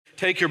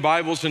Take your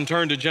Bibles and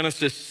turn to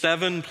Genesis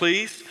 7,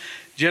 please.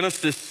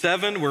 Genesis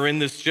 7, we're in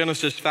this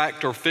Genesis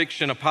Fact or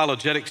Fiction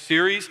apologetic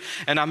series,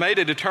 and I made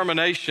a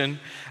determination.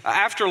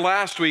 After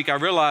last week, I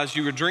realized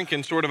you were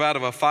drinking sort of out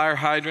of a fire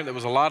hydrant. There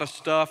was a lot of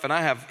stuff, and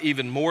I have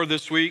even more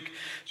this week.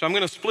 So I'm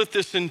going to split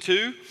this in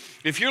two.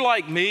 If you're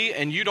like me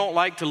and you don't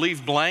like to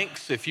leave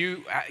blanks, if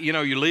you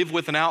leave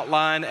with an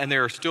outline and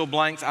there are still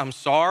blanks, I'm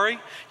sorry.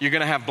 You're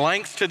going to have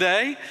blanks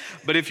today.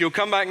 But if you'll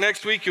come back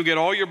next week, you'll get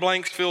all your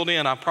blanks filled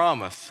in, I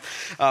promise.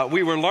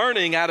 We were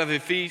learning out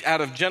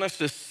of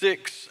Genesis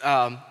 6,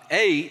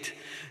 8,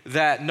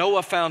 that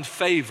Noah found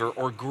favor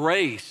or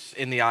grace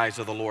in the eyes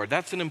of the Lord.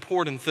 That's an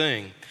important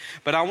thing.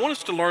 But I want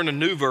us to learn a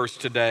new verse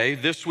today,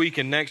 this week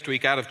and next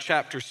week, out of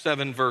chapter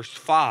 7, verse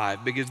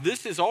 5, because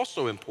this is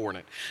also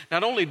important.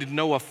 Not only did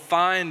Noah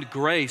find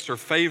grace or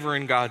favor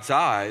in God's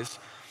eyes,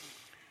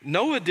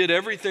 Noah did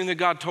everything that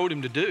God told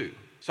him to do.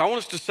 So I want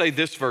us to say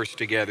this verse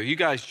together. You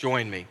guys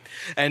join me.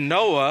 And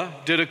Noah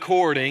did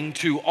according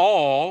to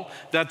all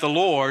that the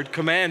Lord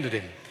commanded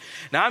him.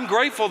 Now, I'm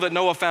grateful that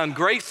Noah found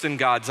grace in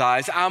God's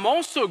eyes. I'm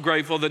also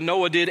grateful that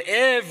Noah did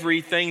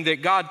everything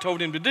that God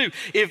told him to do.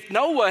 If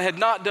Noah had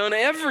not done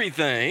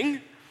everything,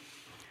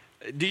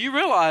 do you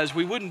realize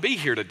we wouldn't be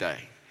here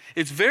today?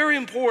 It's very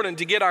important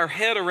to get our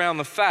head around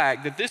the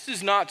fact that this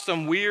is not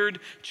some weird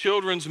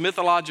children's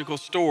mythological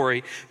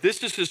story.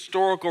 This is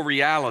historical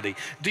reality.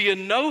 Do you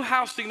know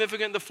how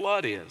significant the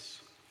flood is?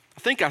 I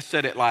think I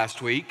said it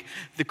last week.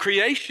 The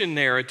creation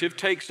narrative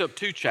takes up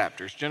 2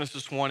 chapters,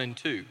 Genesis 1 and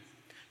 2.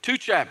 2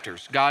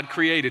 chapters, God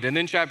created. And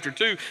then chapter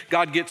 2,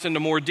 God gets into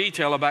more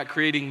detail about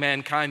creating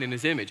mankind in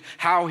his image,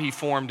 how he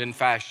formed and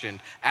fashioned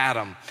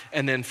Adam,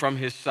 and then from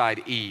his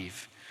side,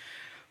 Eve.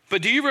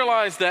 But do you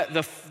realize that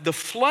the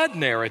flood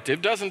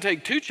narrative doesn't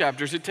take 2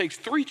 chapters, it takes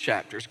 3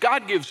 chapters.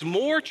 God gives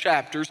more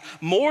chapters,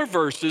 more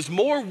verses,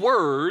 more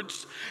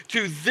words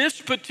to this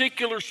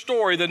particular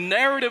story, the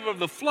narrative of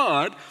the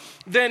flood,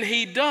 than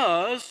he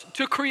does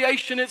to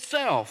creation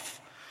itself.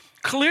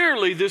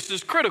 Clearly, this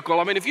is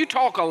critical. I mean, if you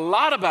talk a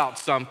lot about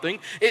something,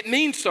 it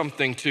means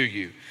something to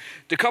you.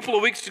 A couple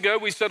of weeks ago,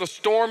 we said a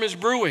storm is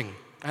brewing.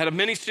 I had a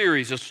mini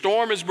series, a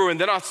storm is brewing.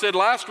 Then I said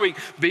last week,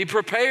 be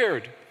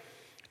prepared.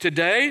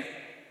 Today,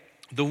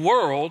 the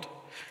world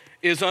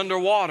is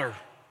underwater.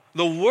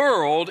 The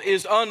world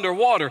is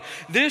underwater.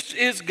 This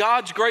is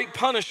God's great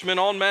punishment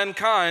on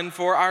mankind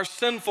for our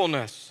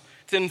sinfulness.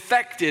 It's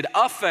infected,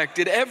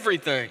 affected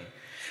everything.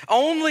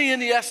 Only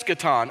in the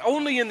eschaton,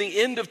 only in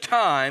the end of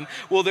time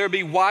will there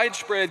be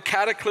widespread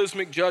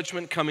cataclysmic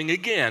judgment coming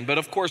again. But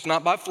of course,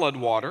 not by flood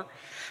water,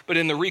 but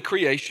in the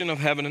recreation of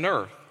heaven and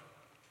earth.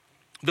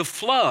 The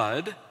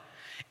flood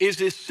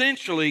is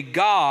essentially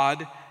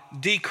God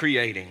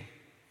decreating,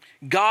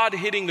 God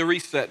hitting the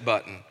reset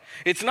button.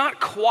 It's not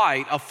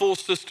quite a full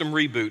system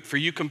reboot. For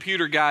you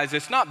computer guys,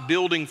 it's not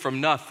building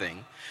from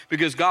nothing,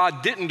 because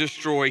God didn't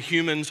destroy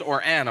humans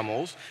or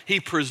animals. He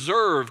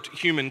preserved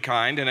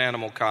humankind and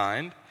animal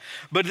kind.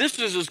 But this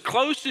is as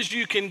close as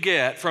you can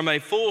get from a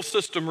full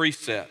system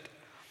reset.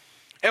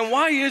 And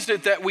why is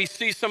it that we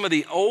see some of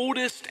the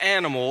oldest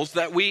animals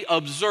that we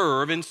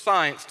observe in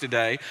science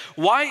today?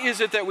 Why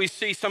is it that we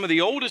see some of the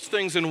oldest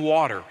things in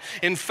water?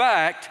 In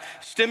fact,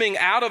 stemming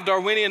out of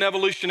Darwinian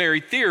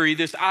evolutionary theory,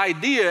 this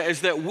idea is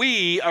that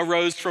we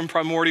arose from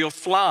primordial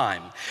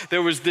slime.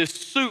 There was this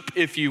soup,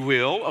 if you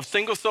will, of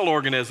single-cell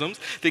organisms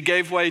that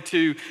gave way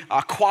to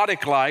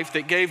aquatic life,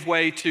 that gave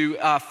way to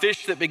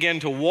fish that began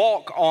to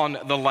walk on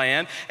the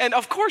land. And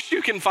of course,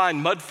 you can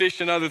find mudfish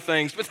and other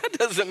things, but that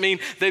doesn't mean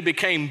they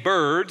became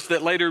birds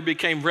that later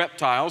became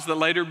reptiles, that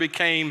later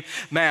became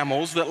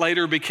mammals, that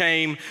later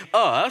became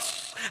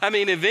us. I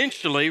mean,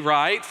 eventually,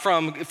 right,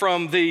 from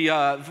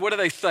the, what do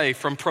they say,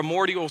 from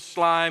primordial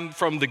slime,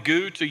 from the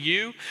goo to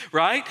you,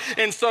 right?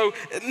 And so,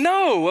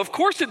 no, of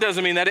course it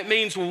doesn't mean that. It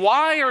means,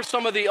 why are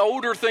some of the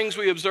older things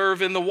we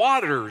observe in the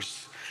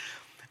waters?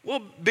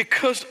 Well,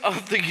 because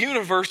of the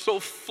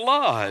universal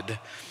flood.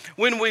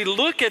 When we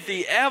look at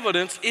the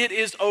evidence, it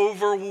is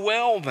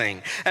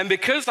overwhelming. And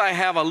because I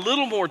have a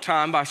little more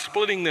time by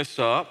splitting this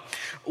up,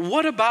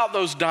 what about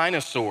those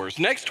dinosaurs?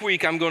 Next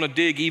week, I'm going to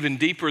dig even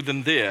deeper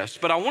than this,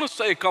 but I want to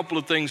say a couple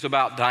of things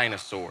about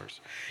dinosaurs.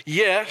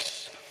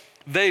 Yes,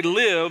 they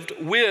lived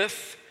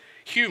with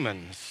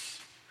humans.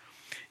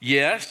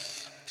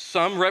 Yes,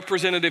 some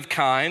representative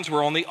kinds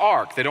were on the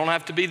ark. They don't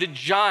have to be the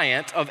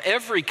giant of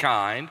every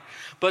kind,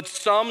 but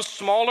some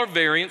smaller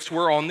variants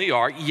were on the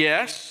ark.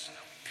 Yes,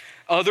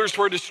 others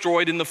were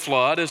destroyed in the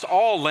flood, as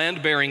all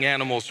land-bearing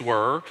animals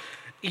were.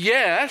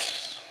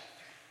 Yes,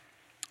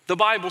 the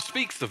Bible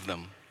speaks of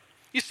them.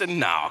 You said,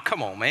 no,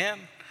 come on, man.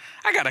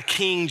 I got a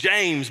King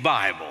James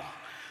Bible.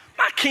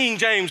 My King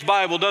James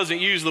Bible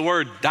doesn't use the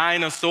word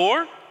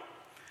dinosaur.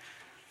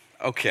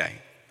 Okay,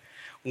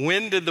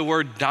 when did the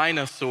word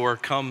dinosaur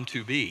come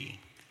to be?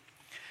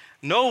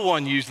 No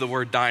one used the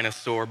word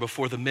dinosaur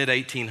before the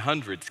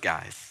mid-1800s,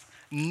 guys.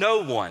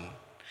 No one.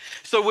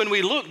 So when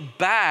we look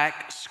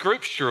back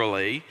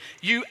scripturally,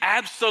 you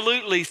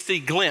absolutely see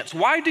glints.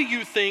 Why do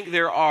you think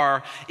there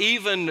are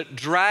even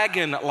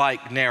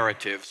dragon-like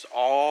narratives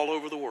all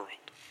over the world?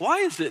 Why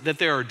is it that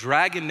there are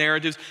dragon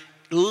narratives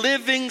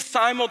living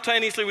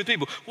simultaneously with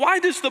people? Why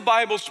does the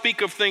Bible speak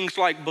of things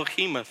like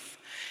Behemoth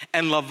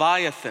and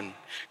Leviathan,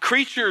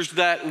 creatures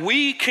that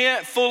we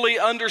can't fully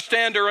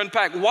understand or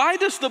unpack? Why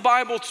does the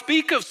Bible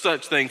speak of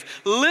such things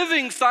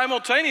living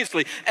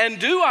simultaneously? And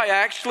do I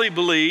actually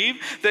believe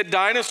that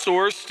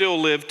dinosaurs still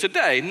live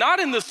today?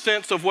 Not in the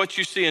sense of what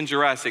you see in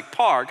Jurassic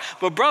Park,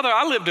 but brother,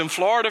 I lived in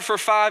Florida for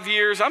 5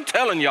 years. I'm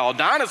telling y'all,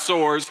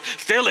 dinosaurs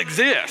still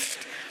exist,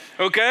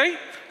 okay?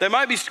 They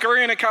might be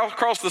scurrying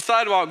across the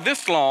sidewalk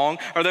this long,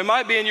 or they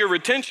might be in your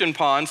retention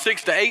pond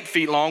 6 to 8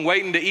 feet long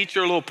waiting to eat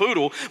your little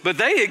poodle, but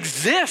they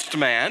exist,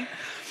 man.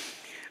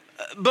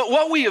 But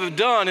what we have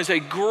done is a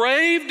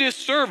grave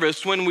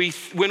disservice when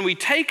we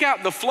take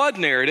out the flood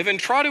narrative and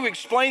try to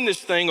explain this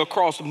thing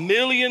across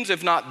millions,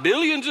 if not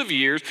billions of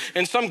years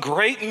in some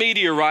great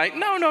meteorite.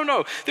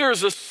 No. There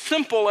is a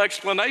simple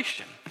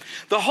explanation.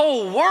 The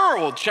whole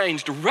world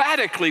changed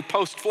radically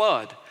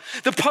post-flood.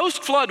 The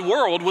post-flood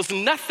world was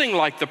nothing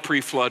like the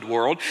pre-flood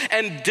world,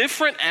 and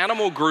different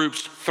animal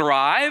groups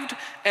thrived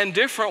and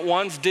different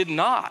ones did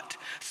not.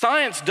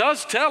 Science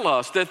does tell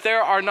us that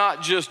there are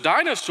not just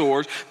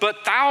dinosaurs,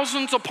 but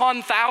thousands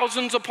upon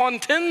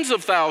tens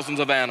of thousands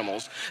of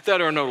animals that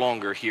are no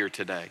longer here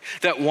today,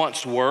 that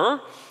once were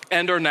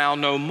and are now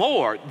no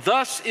more.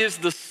 Thus is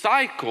the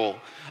cycle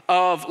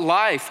of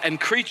life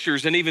and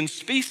creatures and even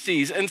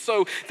species. And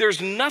so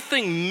there's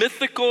nothing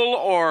mythical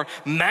or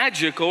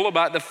magical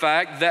about the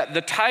fact that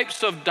the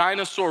types of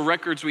dinosaur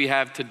records we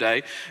have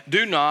today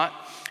do not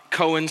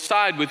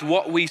coincide with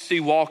what we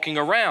see walking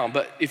around.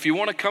 But if you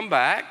want to come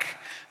back,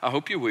 I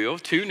hope you will,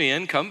 tune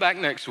in, come back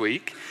next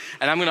week,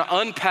 and I'm going to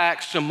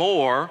unpack some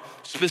more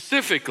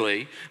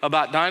specifically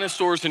about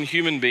dinosaurs and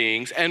human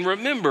beings. And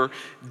remember,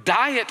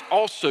 diet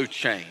also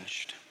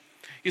changed.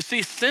 You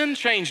see, sin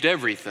changed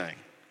everything.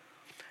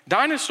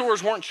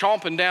 Dinosaurs weren't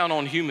chomping down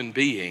on human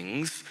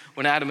beings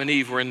when Adam and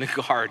Eve were in the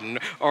garden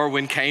or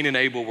when Cain and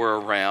Abel were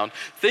around.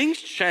 Things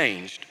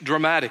changed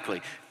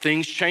dramatically.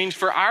 Things changed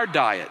for our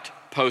diet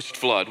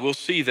post-flood. We'll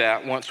see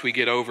that once we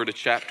get over to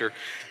chapter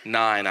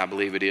 9, I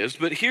believe it is.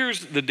 But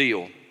here's the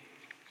deal.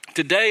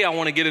 Today, I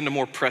want to get into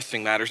more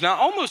pressing matters. Now, I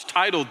almost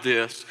titled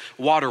this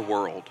Water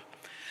World,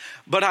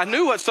 but I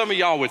knew what some of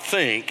y'all would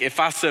think if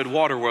I said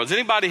Water World. Does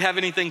anybody have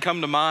anything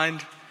come to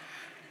mind?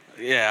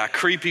 Yeah, a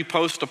creepy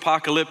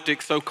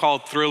post-apocalyptic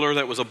so-called thriller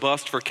that was a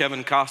bust for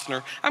Kevin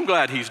Costner. I'm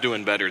glad he's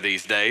doing better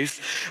these days.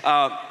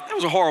 That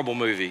was a horrible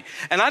movie.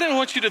 And I didn't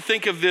want you to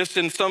think of this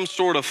in some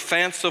sort of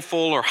fanciful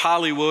or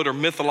Hollywood or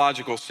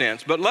mythological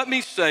sense. But let me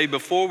say,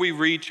 before we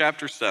read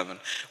chapter 7,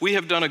 we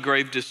have done a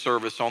grave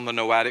disservice on the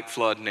Noahic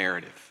flood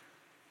narrative.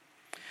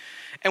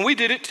 And we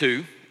did it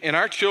too. In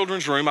our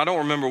children's room, I don't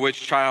remember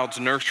which child's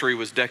nursery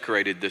was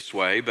decorated this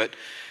way, but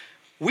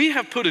we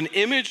have put an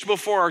image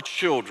before our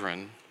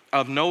children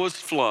of Noah's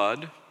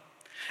flood,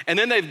 and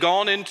then they've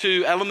gone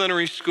into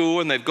elementary school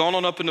and they've gone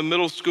on up into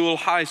middle school,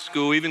 high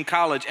school, even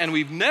college, and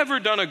we've never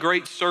done a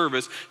great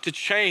service to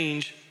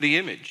change the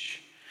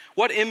image.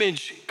 What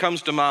image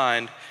comes to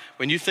mind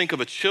when you think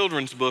of a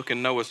children's book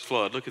in Noah's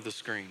flood? Look at the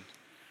screen.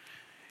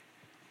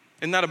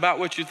 Isn't that about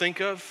what you think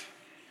of?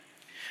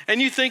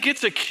 And you think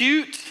it's a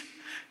cute,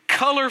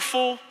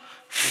 colorful,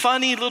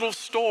 funny little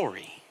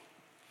story.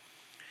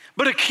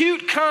 But a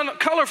cute,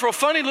 colorful,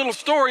 funny little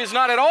story is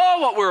not at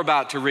all what we're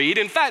about to read.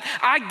 In fact,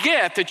 I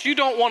get that you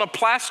don't want to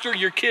plaster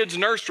your kid's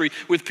nursery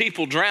with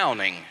people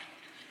drowning.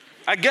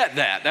 I get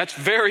that. That's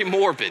very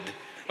morbid,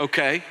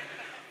 okay?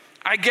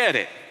 I get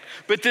it.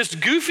 But this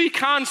goofy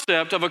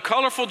concept of a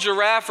colorful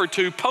giraffe or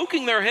two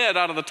poking their head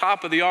out of the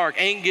top of the ark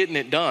ain't getting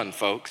it done,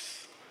 folks.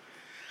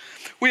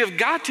 We have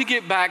got to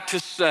get back to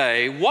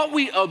say what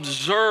we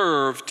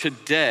observe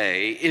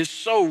today is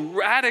so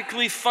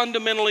radically,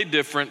 fundamentally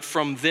different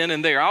from then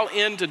and there. I'll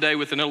end today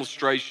with an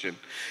illustration.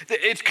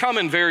 It's come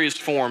in various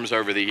forms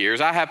over the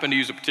years. I happen to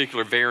use a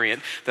particular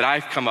variant that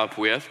I've come up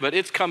with, but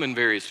it's come in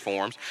various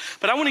forms.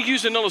 But I want to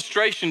use an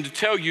illustration to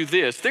tell you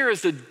this. There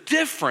is a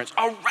difference,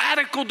 a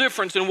radical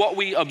difference in what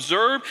we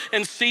observe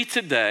and see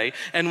today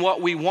and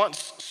what we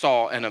once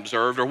saw and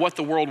observed, or what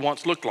the world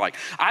once looked like.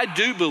 I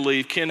do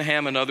believe Ken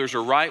Ham and others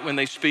are right when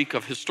they speak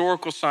of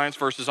historical science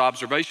versus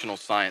observational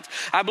science.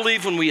 I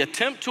believe when we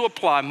attempt to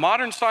apply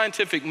modern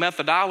scientific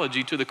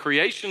methodology to the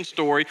creation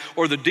story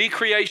or the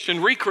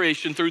decreation,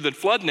 recreation through the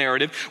flood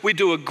narrative, we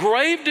do a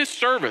grave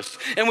disservice,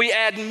 and we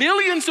add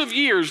millions of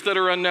years that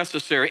are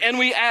unnecessary, and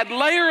we add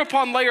layer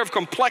upon layer of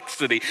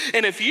complexity.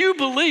 And if you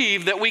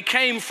believe that we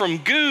came from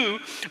goo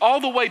all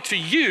the way to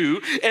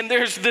you, and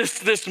there's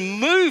this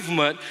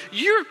movement,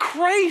 you're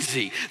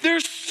crazy.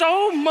 There's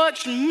so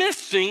much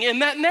missing in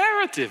that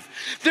narrative.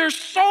 There's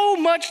so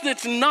much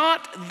that's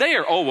not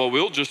there. Oh, well,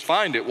 we'll just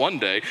find it one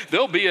day.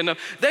 There'll be enough.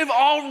 They've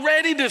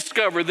already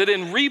discovered that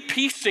in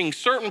repiecing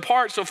certain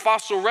parts of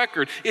fossil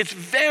record, it's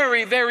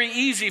very, very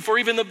easy for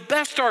even the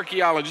best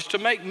archaeologists to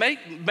make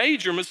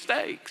major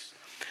mistakes,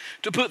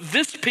 to put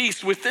this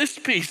piece with this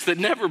piece that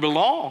never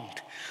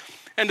belonged,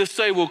 and to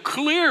say, well,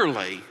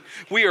 clearly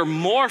we are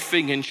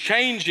morphing and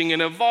changing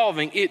and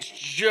evolving. It's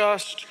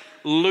just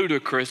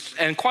ludicrous.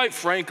 And quite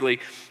frankly,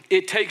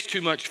 it takes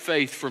too much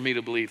faith for me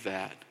to believe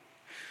that.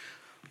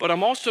 But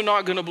I'm also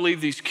not going to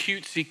believe these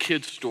cutesy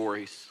kid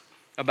stories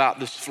about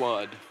this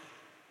flood.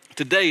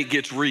 Today it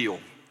gets real.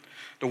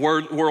 The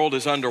world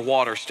is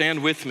underwater.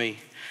 Stand with me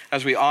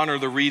as we honor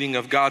the reading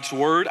of God's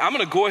word. I'm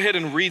going to go ahead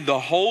and read the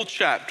whole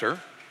chapter.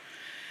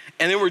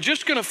 And then we're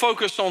just going to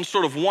focus on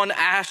sort of one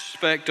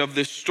aspect of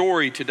this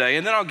story today.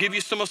 And then I'll give you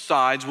some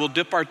asides. We'll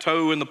dip our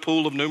toe in the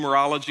pool of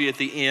numerology at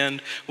the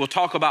end. We'll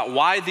talk about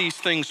why these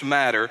things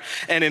matter.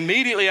 And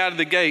immediately out of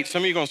the gate,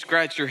 some of you are going to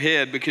scratch your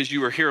head because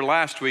you were here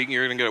last week and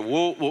you're going to go,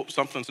 whoa,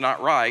 something's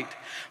not right.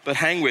 But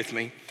hang with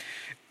me.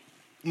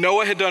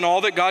 Noah had done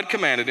all that God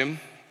commanded him.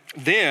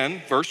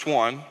 Then, verse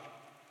 1,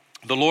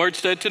 the Lord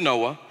said to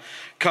Noah,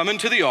 "Come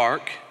into the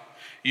ark,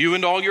 you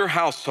and all your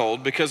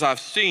household, because I've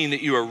seen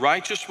that you are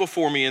righteous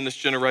before me in this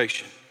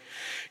generation.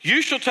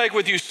 You shall take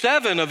with you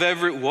 7 of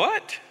every,"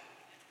 what?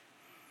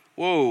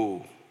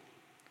 Whoa.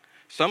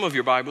 Some of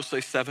your Bibles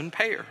say 7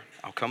 pair.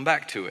 I'll come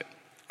back to it.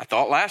 I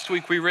thought last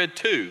week we read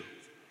 2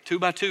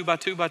 by 2 by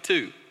 2 by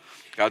 2.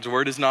 God's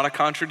word is not a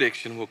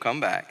contradiction. We'll come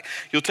back.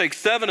 You'll take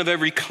 7 of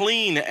every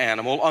clean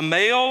animal, a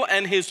male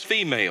and his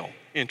female.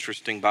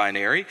 Interesting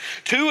binary.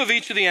 2 of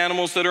each of the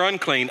animals that are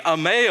unclean, a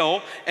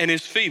male and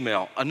his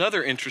female.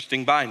 Another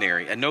interesting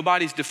binary. And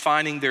nobody's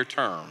defining their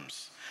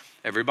terms.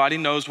 Everybody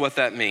knows what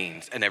that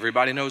means. And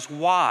everybody knows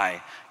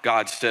why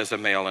God says a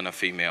male and a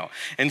female.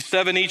 And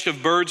 7 each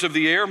of birds of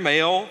the air,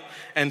 male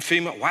and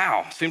female.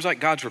 Wow, seems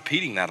like God's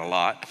repeating that a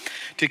lot.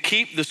 To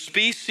keep the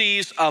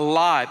species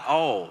alive.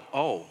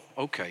 Oh,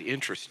 okay,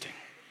 interesting.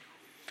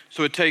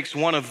 So it takes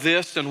one of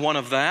this and one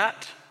of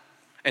that,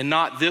 and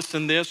not this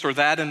and this or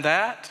that and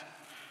that.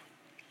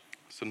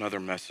 It's another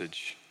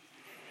message.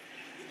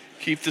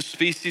 Keep the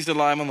species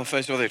alive on the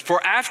face of the earth.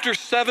 For after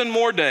 7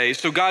 more days,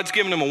 so God's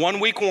given him a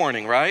 1-week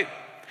warning, right?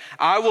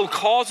 I will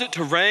cause it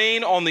to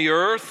rain on the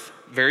earth,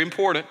 very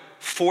important,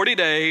 40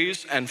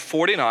 days and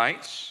 40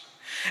 nights,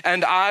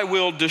 and I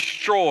will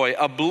destroy,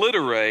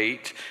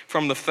 obliterate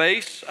from the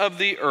face of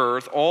the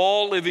earth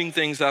all living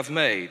things I've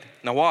made.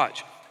 Now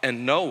watch.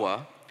 And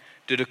Noah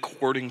did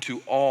according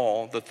to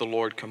all that the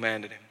Lord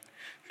commanded him.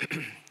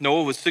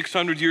 Noah was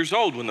 600 years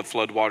old when the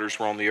flood waters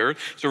were on the earth.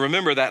 So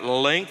remember, that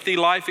lengthy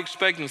life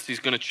expectancy is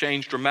going to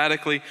change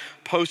dramatically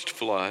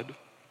post-flood.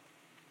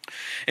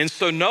 And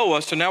so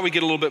now we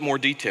get a little bit more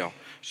detail.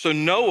 So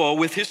Noah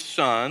with his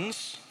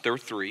sons, there were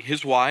 3,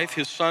 his wife,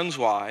 his sons'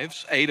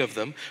 wives, 8 of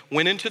them,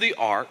 went into the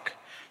ark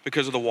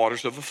because of the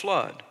waters of the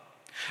flood.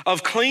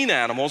 Of clean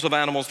animals, of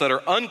animals that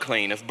are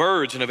unclean, of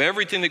birds, and of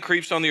everything that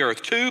creeps on the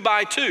earth, 2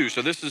 by 2.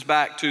 So this is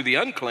back to the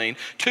unclean.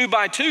 2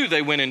 by 2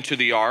 they went into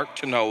the ark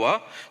to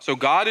Noah. So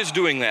God is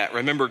doing that.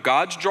 Remember,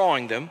 God's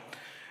drawing them.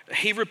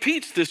 He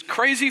repeats this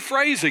crazy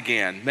phrase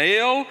again,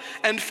 male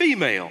and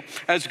female,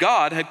 as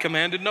God had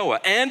commanded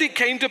Noah. And it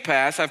came to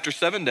pass after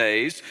 7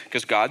 days,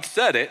 because God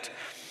said it,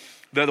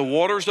 that the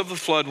waters of the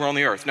flood were on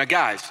the earth. Now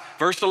guys,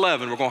 verse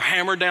 11, we're gonna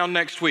hammer down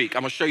next week.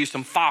 I'm gonna show you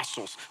some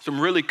fossils,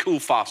 some really cool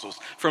fossils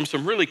from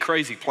some really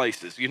crazy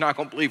places. You're not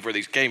gonna believe where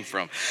these came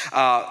from.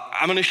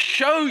 I'm gonna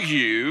show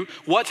you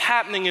what's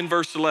happening in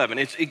verse 11.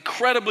 It's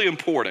incredibly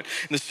important.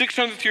 In the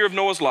 600th year of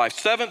Noah's life,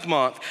 2nd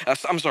month,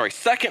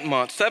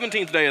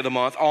 17th day of the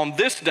month, on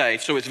this day,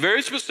 so it's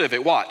very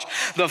specific, watch.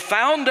 The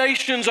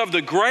foundations of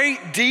the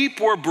great deep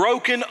were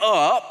broken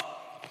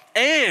up,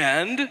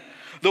 and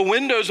the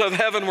windows of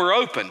heaven were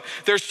open.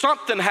 There's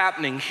something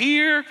happening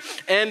here,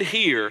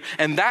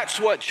 and that's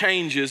what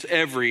changes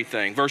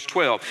everything. Verse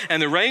 12, and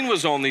the rain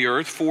was on the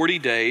earth 40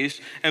 days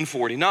and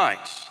 40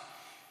 nights.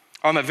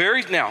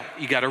 Now,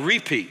 you got to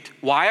repeat.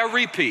 Why a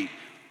repeat?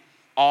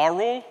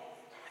 Oral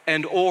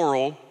and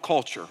oral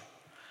culture.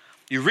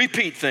 You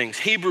repeat things.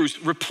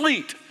 Hebrews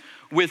replete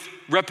with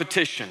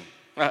repetition.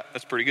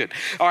 That's pretty good.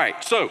 All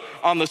right, so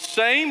on the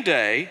same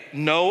day,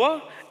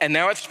 Noah, and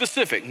now it's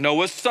specific,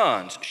 Noah's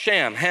sons,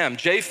 Shem, Ham,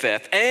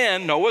 Japheth,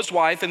 and Noah's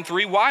wife and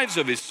 3 wives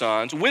of his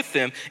sons with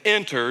them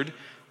entered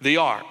the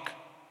ark.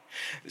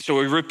 So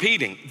we're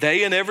repeating,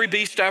 they and every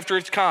beast after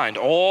its kind,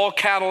 all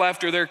cattle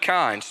after their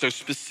kind. So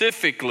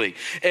specifically,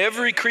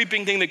 every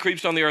creeping thing that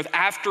creeps on the earth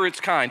after its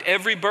kind,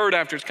 every bird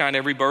after its kind,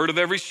 every bird of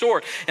every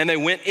sort. And they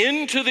went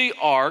into the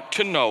ark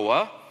to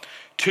Noah,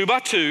 2 by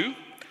 2,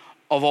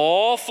 of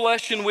all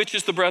flesh in which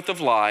is the breath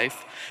of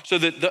life, so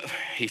that,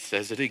 he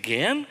says it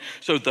again,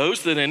 so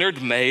those that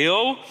entered,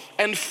 male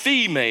and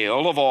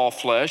female of all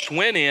flesh,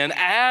 went in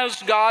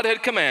as God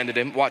had commanded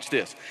him. Watch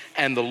this.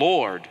 And the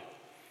Lord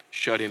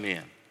shut him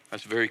in.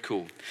 That's very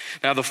cool.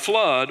 Now the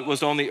flood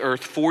was on the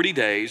earth 40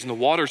 days, and the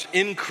waters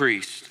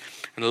increased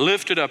and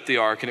lifted up the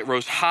ark, and it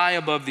rose high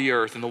above the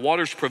earth, and the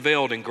waters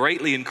prevailed and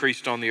greatly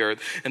increased on the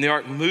earth, and the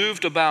ark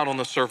moved about on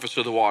the surface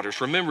of the waters.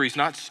 Remember, he's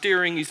not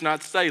steering, he's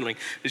not sailing,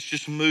 it's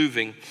just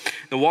moving.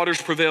 The waters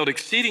prevailed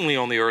exceedingly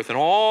on the earth, and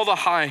all the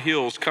high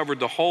hills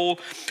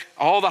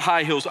all the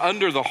high hills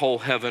under the whole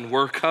heaven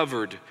were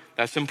covered.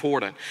 That's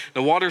important.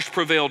 The waters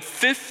prevailed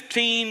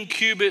 15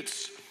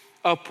 cubits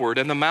upward,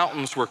 and the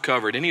mountains were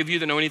covered. Any of you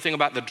that know anything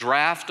about the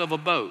draft of a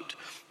boat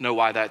know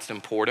why that's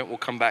important. We'll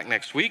come back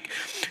next week.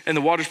 And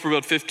the waters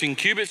prevailed 15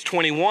 cubits,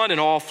 21, and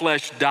all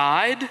flesh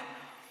died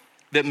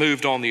that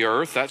moved on the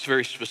earth. That's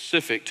very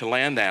specific to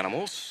land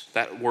animals.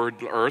 That word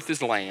earth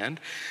is land.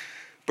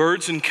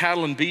 Birds and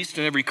cattle and beasts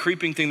and every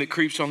creeping thing that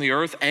creeps on the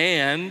earth.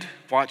 And,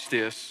 watch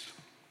this,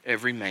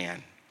 every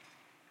man.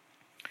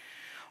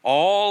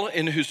 All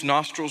in whose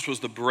nostrils was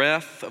the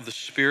breath of the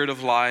Spirit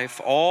of life,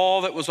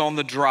 all that was on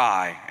the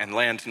dry, and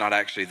land's not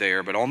actually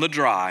there, but on the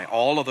dry,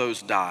 all of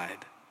those died.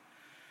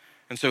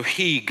 And so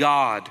he,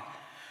 God,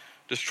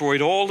 destroyed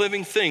all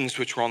living things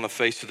which were on the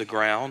face of the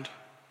ground,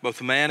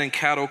 both man and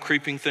cattle,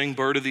 creeping thing,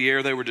 bird of the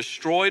air. They were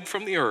destroyed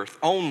from the earth.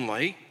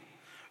 Only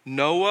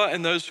Noah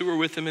and those who were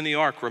with him in the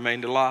ark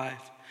remained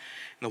alive.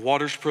 And the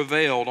waters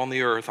prevailed on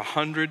the earth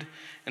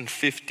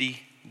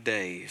 150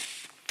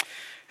 days.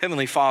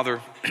 Heavenly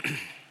Father,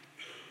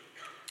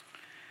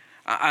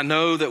 I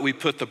know that we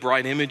put the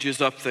bright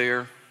images up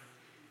there,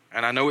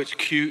 and I know it's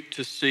cute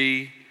to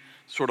see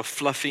sort of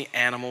fluffy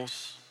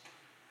animals,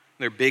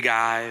 their big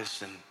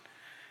eyes,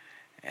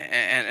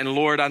 and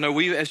Lord, I know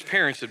we as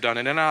parents have done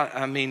it, and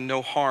I mean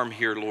no harm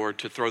here, Lord,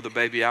 to throw the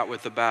baby out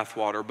with the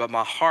bathwater, but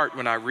my heart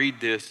when I read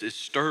this is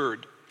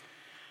stirred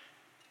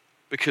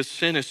because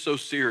sin is so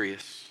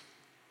serious,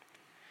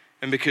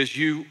 and because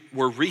you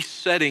were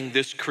resetting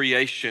this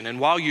creation, and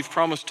while you've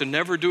promised to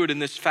never do it in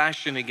this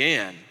fashion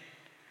again,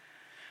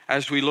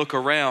 as we look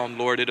around,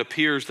 Lord, it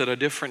appears that a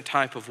different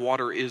type of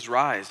water is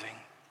rising.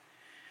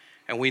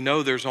 And we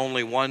know there's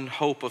only one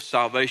hope of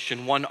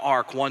salvation, one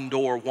ark, one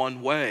door,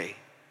 one way.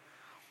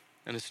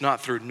 And it's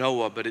not through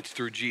Noah, but it's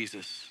through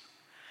Jesus.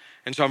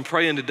 And so I'm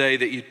praying today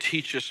that you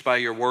teach us by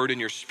your word and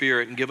your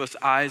spirit and give us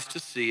eyes to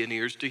see and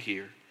ears to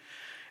hear.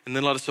 And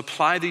then let us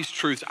apply these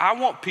truths. I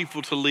want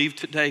people to leave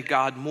today,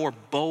 God, more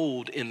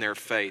bold in their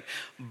faith,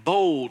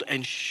 bold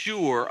and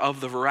sure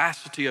of the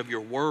veracity of your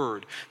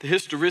word, the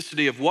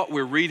historicity of what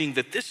we're reading,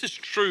 that this is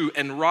true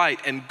and right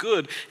and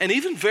good and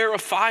even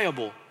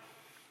verifiable.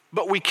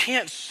 But we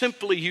can't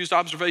simply use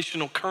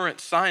observational current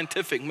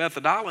scientific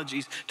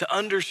methodologies to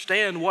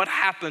understand what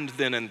happened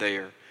then and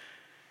there.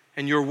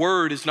 And your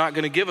word is not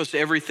going to give us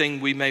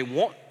everything we may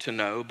want to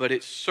know, but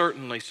it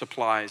certainly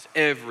supplies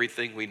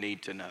everything we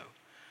need to know.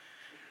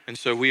 And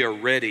so we are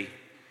ready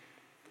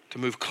to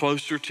move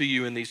closer to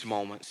you in these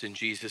moments. In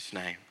Jesus'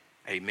 name,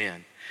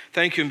 amen.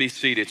 Thank you, and be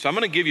seated. So I'm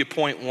going to give you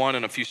point one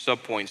and a few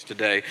subpoints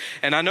today.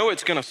 And I know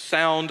it's going to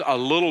sound a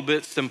little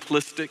bit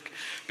simplistic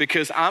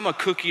because I'm a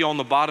cookie on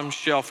the bottom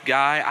shelf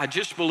guy. I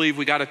just believe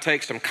we got to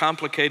take some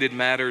complicated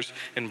matters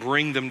and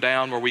bring them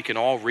down where we can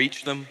all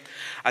reach them.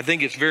 I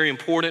think it's very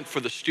important for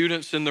the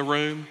students in the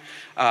room.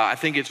 I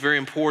think it's very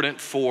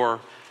important for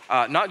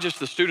not just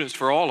the students,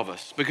 for all of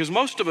us. Because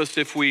most of us,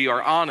 if we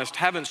are honest,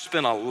 haven't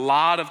spent a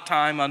lot of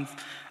time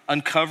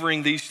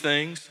uncovering these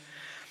things.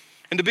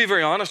 And to be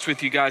very honest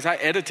with you guys, I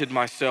edited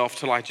myself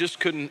till I just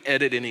couldn't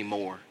edit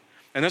anymore.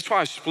 And that's why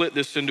I split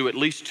this into at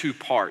least two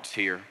parts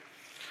here.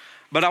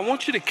 But I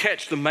want you to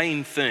catch the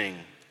main thing,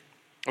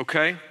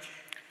 okay?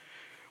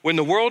 When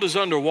the world is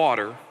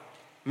underwater,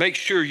 make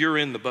sure you're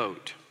in the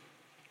boat.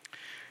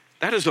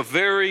 That is a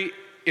very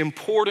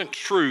important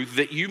truth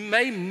that you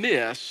may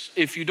miss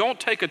if you don't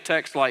take a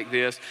text like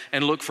this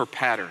and look for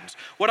patterns.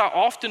 What I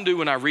often do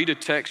when I read a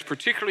text,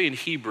 particularly in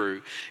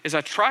Hebrew, is I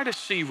try to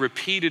see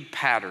repeated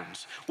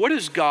patterns. What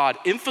is God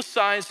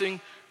emphasizing,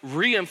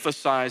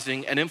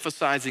 re-emphasizing, and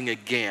emphasizing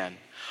again?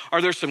 Are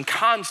there some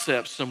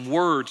concepts, some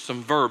words,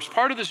 some verbs?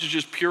 Part of this is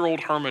just pure old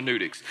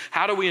hermeneutics.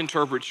 How do we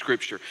interpret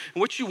scripture? And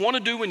what you want to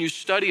do when you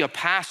study a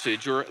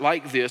passage or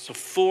like this, a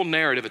full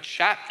narrative, a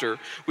chapter,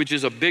 which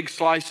is a big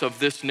slice of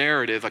this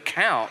narrative,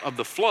 account of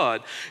the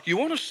flood, you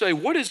want to say,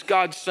 what is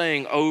God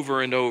saying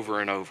over and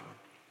over and over?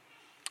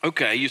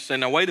 Okay, you say,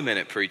 now wait a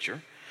minute,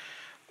 preacher.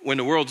 When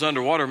the world's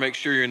underwater, make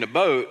sure you're in the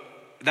boat.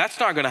 That's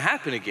not going to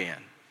happen again.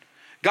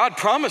 God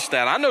promised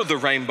that. I know the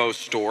rainbow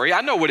story.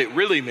 I know what it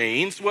really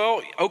means.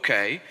 Well,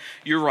 okay,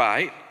 you're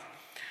right.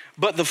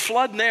 But the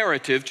flood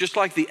narrative, just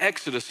like the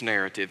Exodus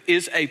narrative,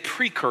 is a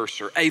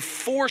precursor, a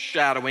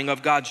foreshadowing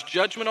of God's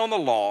judgment on the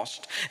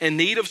lost in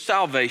need of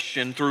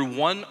salvation through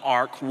one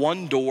ark,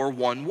 one door,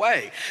 one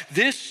way.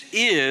 This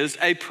is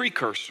a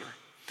precursor.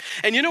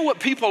 And you know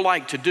what people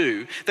like to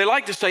do? They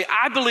like to say,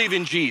 I believe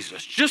in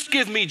Jesus. Just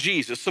give me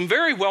Jesus. Some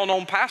very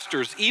well-known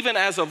pastors, even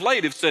as of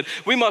late, have said,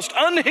 we must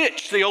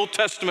unhitch the Old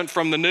Testament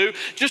from the New.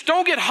 Just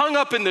don't get hung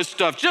up in this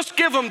stuff. Just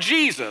give them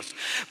Jesus.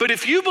 But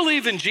if you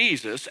believe in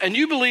Jesus and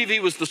you believe he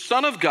was the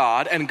Son of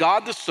God and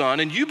God the Son,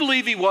 and you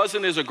believe he was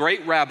and is a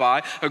great rabbi,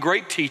 a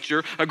great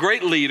teacher, a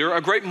great leader,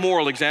 a great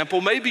moral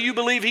example, maybe you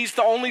believe he's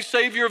the only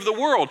Savior of the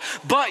world.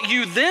 But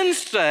you then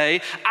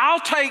say, I'll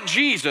take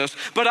Jesus,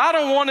 but I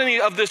don't want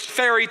any of this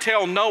fairy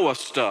tale Noah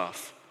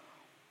stuff,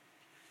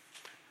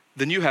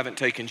 then you haven't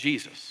taken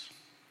Jesus.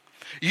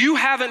 You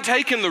haven't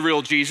taken the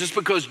real Jesus,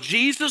 because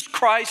Jesus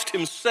Christ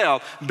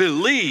himself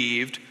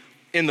believed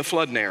in the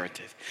flood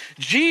narrative.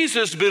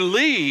 Jesus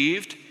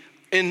believed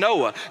in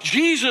Noah.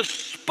 Jesus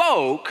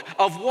spoke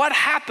of what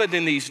happened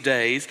in these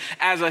days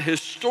as a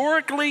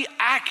historically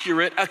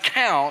accurate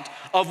account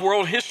of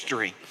world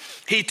history.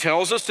 He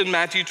tells us in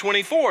Matthew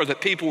 24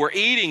 that people were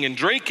eating and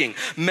drinking,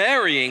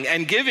 marrying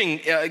and giving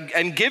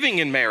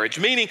in marriage,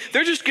 meaning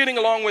they're just getting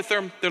along with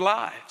their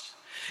lives.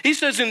 He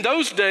says in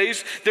those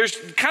days, there's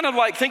kind of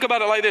like, think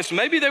about it like this.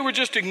 Maybe they were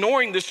just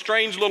ignoring this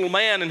strange little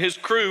man and his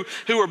crew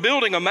who were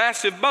building a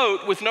massive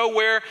boat with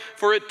nowhere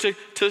for it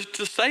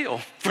to sail,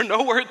 for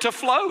nowhere to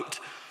float.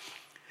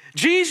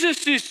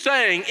 Jesus is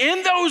saying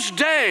in those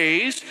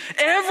days,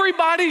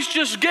 everybody's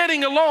just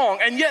getting along,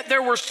 and yet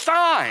there were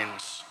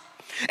signs.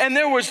 And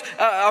there was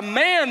a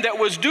man that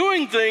was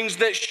doing things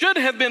that should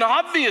have been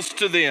obvious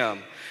to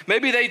them.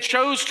 Maybe they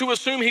chose to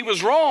assume he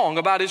was wrong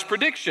about his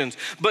predictions,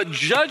 but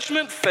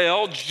judgment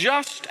fell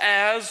just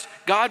as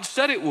God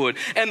said it would.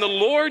 And the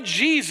Lord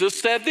Jesus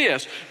said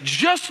this,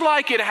 just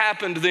like it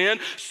happened then,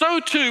 so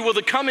too will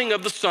the coming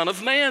of the Son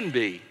of Man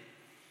be.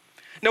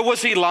 Now,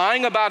 was he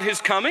lying about his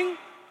coming?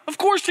 Of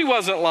course he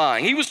wasn't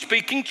lying. He was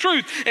speaking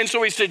truth. And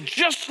so he said,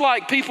 just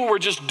like people were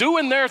just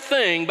doing their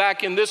thing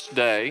back in this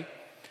day,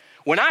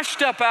 when I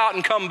step out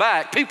and come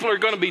back, people are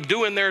going to be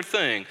doing their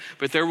thing,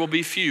 but there will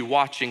be few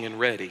watching and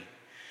ready.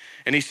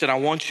 And he said, I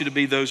want you to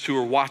be those who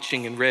are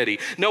watching and ready.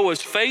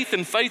 Noah's faith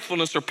and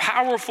faithfulness are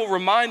powerful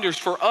reminders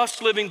for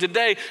us living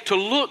today to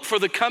look for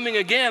the coming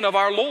again of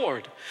our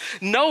Lord.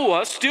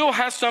 Noah still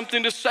has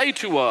something to say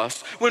to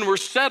us when we're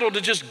settled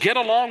to just get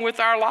along with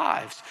our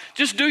lives.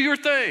 Just do your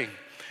thing.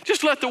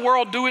 Just let the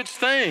world do its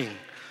thing.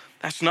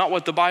 That's not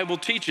what the Bible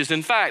teaches.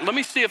 In fact, let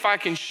me see if I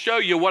can show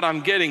you what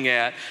I'm getting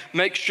at.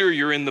 Make sure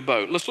you're in the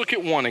boat. Let's look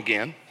at 1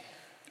 again.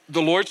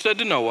 The Lord said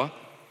to Noah,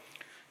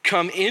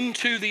 come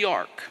into the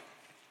ark.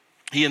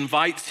 He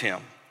invites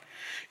him.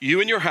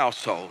 You and your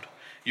household,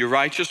 you're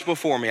righteous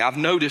before me. I've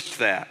noticed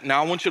that.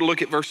 Now I want you to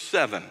look at verse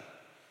 7.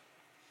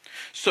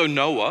 So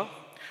Noah,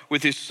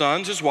 with his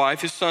sons, his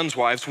wife, his sons'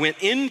 wives, went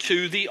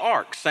into the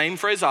ark. Same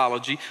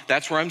phraseology.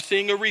 That's where I'm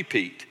seeing a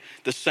repeat.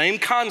 The same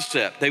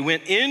concept. They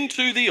went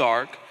into the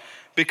ark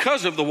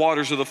because of the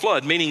waters of the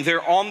flood, meaning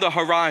they're on the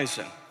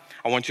horizon.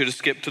 I want you to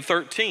skip to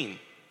 13.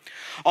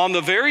 On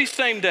the very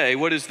same day,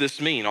 what does this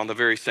mean, on the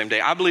very same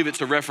day? I believe it's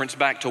a reference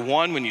back to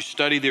 1. When you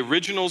study the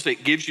originals,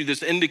 it gives you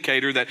this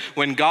indicator that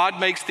when God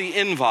makes the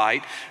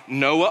invite,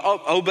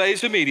 Noah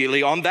obeys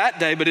immediately on that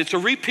day, but it's a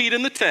repeat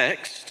in the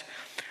text.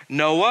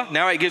 Noah,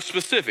 now it gets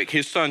specific.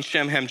 His son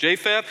Shem, Ham,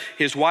 Japheth,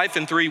 his wife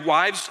and 3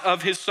 wives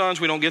of his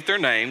sons, we don't get their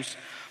names.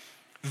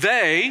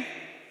 They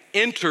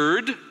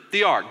entered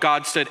the ark.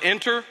 God said,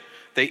 enter.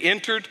 They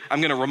entered. I'm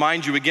going to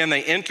remind you again,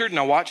 they entered.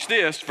 Now watch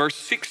this, verse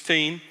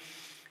 16.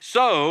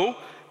 So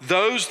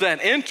those that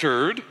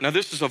entered, now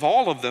this is of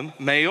all of them,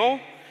 male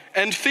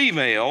and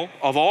female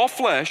of all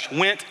flesh,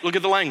 went, look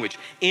at the language,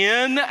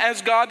 in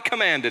as God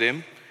commanded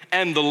him,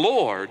 and the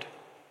Lord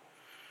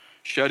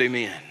shut him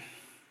in.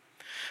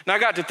 Now I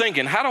got to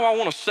thinking, how do I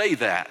want to say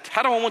that?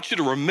 How do I want you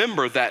to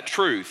remember that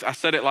truth? I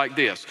said it like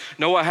this.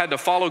 Noah had to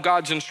follow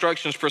God's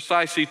instructions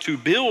precisely to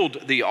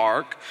build the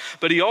ark,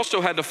 but he also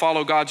had to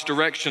follow God's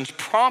directions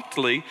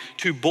promptly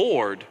to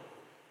board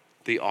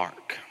the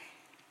ark.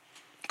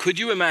 Could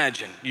you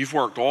imagine, you've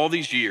worked all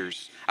these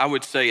years, I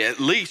would say at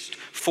least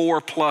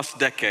 4+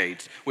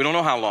 decades, we don't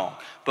know how long,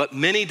 but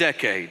many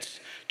decades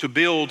to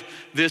build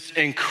this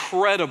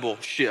incredible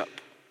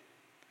ship.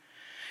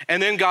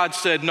 And then God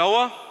said,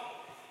 Noah,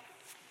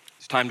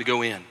 it's time to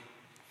go in.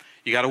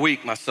 You got a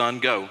week, my son,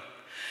 go.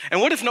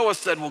 And what if Noah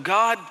said, well,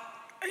 God,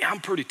 I'm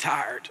pretty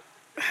tired.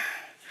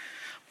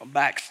 My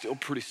back's still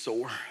pretty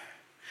sore.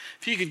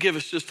 If you could give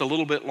us just a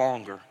little bit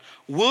longer.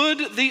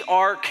 Would the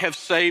ark have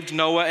saved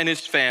Noah and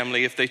his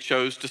family if they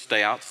chose to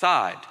stay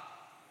outside?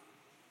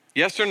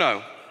 Yes or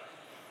no?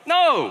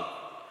 No.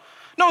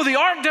 No, the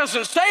ark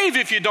doesn't save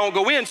if you don't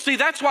go in. See,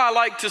 that's why I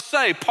like to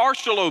say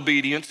partial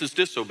obedience is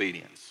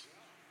disobedience.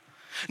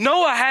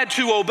 Noah had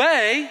to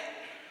obey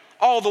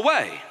all the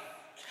way.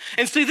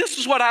 And see, this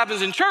is what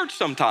happens in church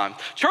sometimes.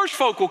 Church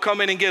folk will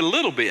come in and get a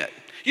little bit.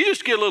 You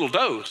just get a little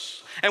dose.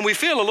 And we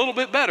feel a little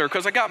bit better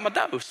because I got my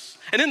dose.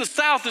 And in the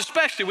South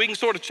especially, we can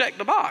sort of check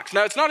the box.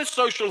 Now, it's not as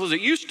social as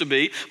it used to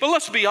be, but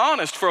let's be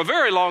honest, for a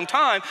very long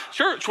time,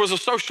 church was a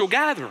social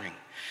gathering.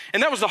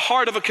 And that was the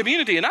heart of a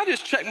community. And I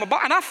just checked my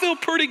box, and I feel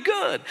pretty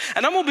good.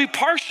 And I'm going to be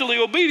partially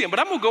obedient, but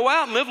I'm going to go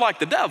out and live like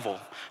the devil.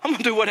 I'm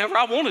going to do whatever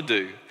I want to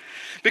do.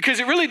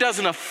 Because it really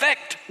doesn't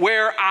affect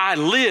where I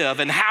live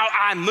and how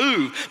I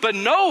move. But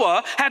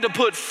Noah had to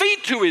put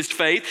feet to his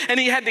faith, and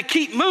he had to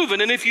keep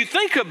moving. And if you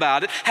think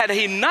about it, had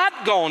he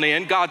not gone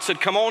in, God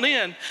said, come on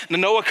in. Now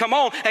Noah, come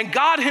on. And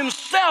God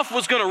himself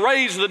was going to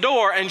raise the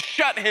door and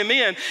shut him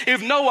in.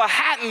 If Noah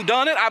hadn't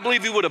done it, I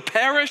believe he would have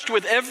perished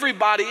with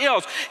everybody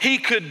else. He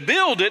could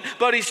build it,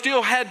 but he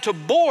still had to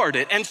board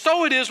it. And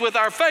so it is with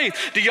our faith.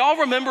 Do y'all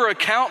remember an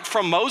account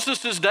from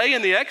Moses' day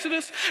in the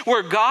Exodus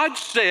where God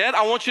said,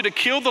 I want you to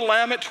kill the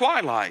lamb at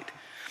twilight.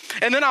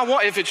 And then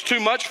if it's too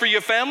much for your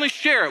family,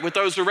 share it with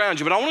those around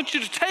you. But I want you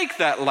to take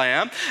that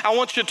lamb. I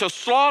want you to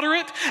slaughter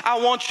it. I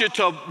want you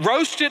to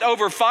roast it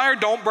over fire.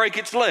 Don't break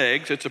its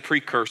legs. It's a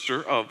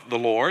precursor of the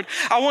Lord.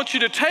 I want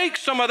you to take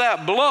some of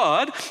that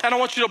blood and I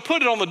want you to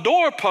put it on the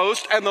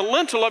doorpost and the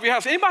lintel of your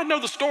house. Anybody know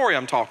the story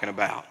I'm talking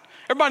about?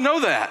 Everybody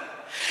know that?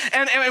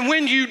 And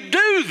when you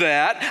do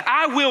that,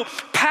 I will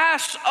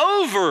pass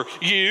over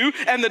you,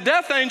 and the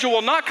death angel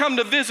will not come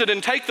to visit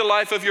and take the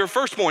life of your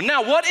firstborn.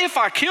 Now, what if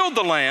I killed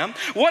the lamb?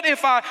 What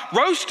if I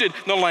roasted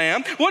the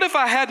lamb? What if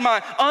I had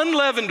my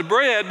unleavened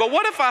bread? But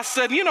what if I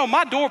said,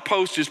 my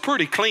doorpost is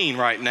pretty clean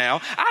right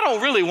now. I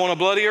don't really want to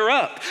bloody her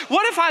up.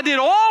 What if I did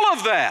all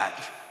of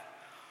that?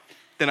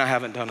 Then I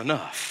haven't done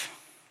enough.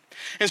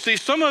 And see,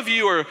 some of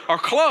you are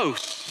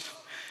close.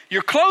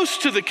 You're close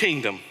to the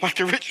kingdom, like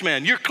the rich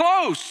man. You're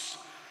close.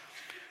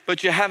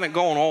 But you haven't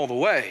gone all the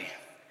way.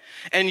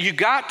 And you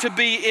got to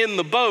be in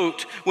the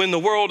boat when the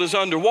world is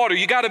underwater.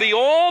 You got to be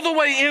all the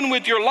way in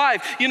with your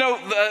life.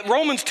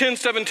 Romans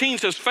 10:17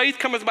 says, faith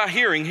cometh by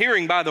hearing,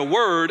 hearing by the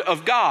word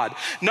of God.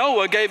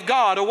 Noah gave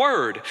God a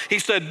word. He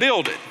said,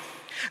 build it.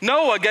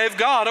 Noah gave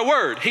God a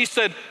word. He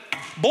said,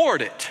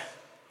 board it.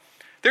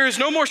 There is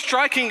no more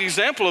striking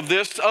example of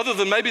this other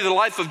than maybe the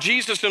life of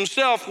Jesus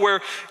himself,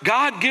 where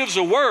God gives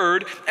a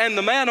word and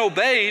the man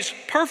obeys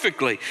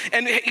perfectly.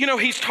 And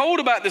he's told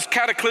about this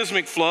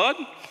cataclysmic flood.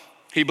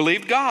 He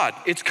believed God.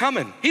 It's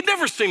coming. He'd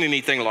never seen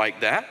anything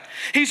like that.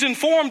 He's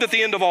informed that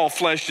the end of all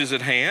flesh is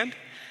at hand.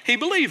 He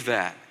believed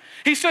that.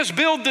 He says,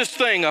 build this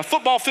thing, a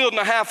football field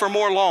and a half or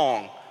more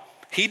long.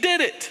 He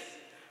did it.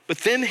 But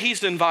then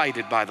he's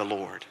invited by the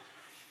Lord.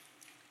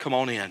 Come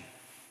on in.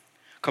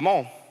 Come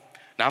on.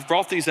 Now, I've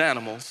brought these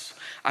animals.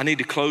 I need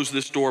to close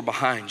this door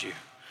behind you.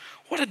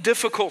 What a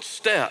difficult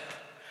step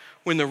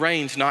when the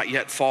rain's not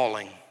yet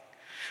falling.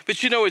 But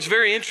it's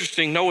very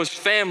interesting. Noah's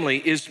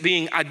family is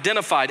being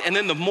identified. And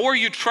then the more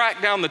you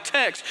track down the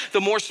text,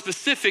 the more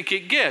specific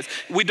it gets.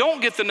 We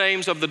don't get the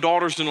names of the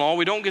daughters-in-law.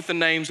 We don't get the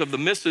names of the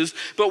misses,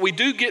 but we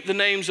do get the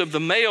names of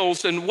the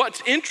males. And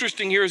what's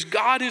interesting here is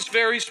God is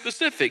very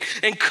specific.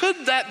 And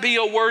could that be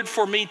a word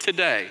for me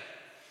today?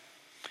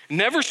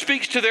 Never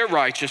speaks to their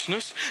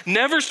righteousness,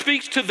 never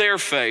speaks to their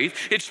faith.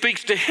 It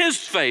speaks to his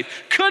faith.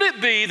 Could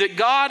it be that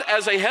God,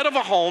 as a head of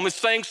a home, is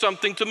saying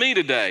something to me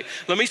today?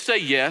 Let me say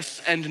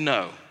yes and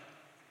no.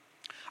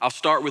 I'll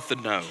start with the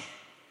no.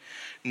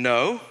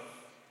 No,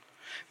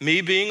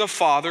 me being a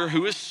father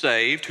who is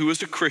saved, who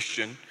is a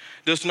Christian,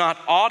 does not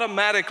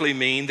automatically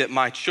mean that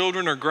my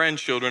children or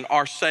grandchildren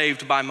are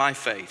saved by my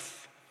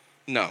faith.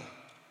 No.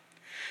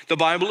 The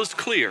Bible is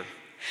clear.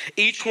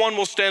 Each one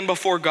will stand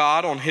before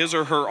God on his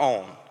or her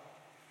own.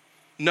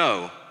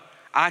 No,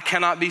 I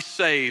cannot be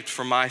saved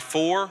for my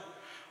 4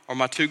 or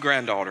my 2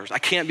 granddaughters. I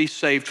can't be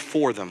saved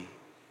for them.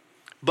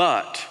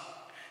 But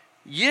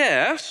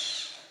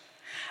yes,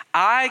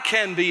 I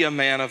can be a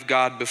man of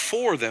God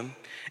before them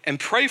and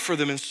pray for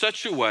them in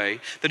such a way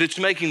that it's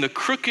making the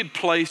crooked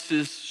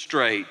places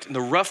straight and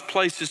the rough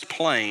places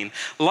plain.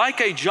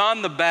 Like a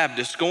John the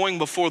Baptist going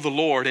before the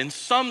Lord, in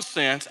some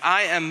sense,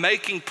 I am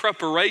making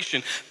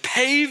preparation,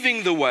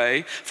 paving the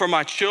way for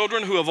my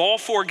children who have all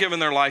 4 given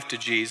their life to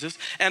Jesus,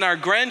 and our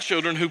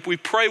grandchildren who we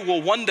pray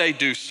will one day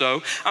do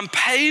so. I'm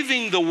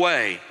paving the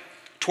way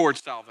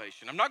towards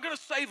salvation. I'm not going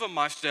to save them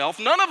myself.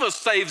 None of us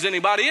saves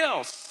anybody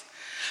else.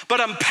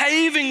 But I'm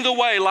paving the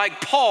way like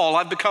Paul.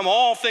 I've become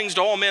all things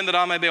to all men that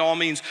I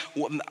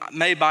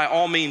may by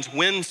all means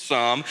win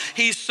some.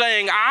 He's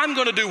saying, I'm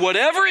going to do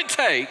whatever it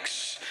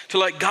takes to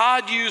let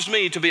God use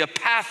me to be a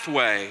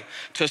pathway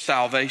to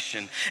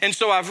salvation. And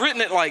so I've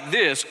written it like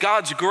this: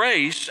 God's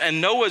grace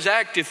and Noah's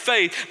active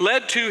faith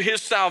led to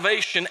his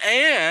salvation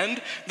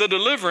and the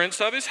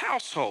deliverance of his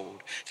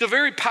household. It's a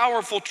very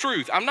powerful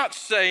truth. I'm not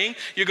saying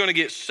you're going to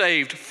get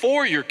saved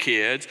for your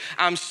kids.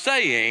 I'm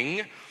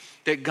saying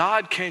that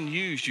God can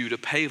use you to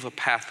pave a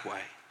pathway,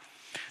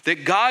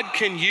 that God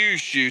can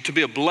use you to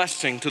be a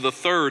blessing to the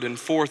 3rd and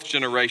 4th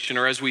generation,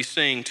 or as we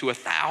sing, to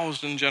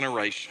 1,000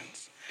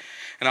 generations.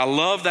 And I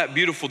love that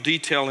beautiful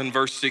detail in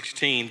verse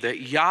 16,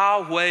 that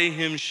Yahweh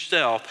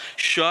himself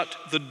shut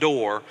the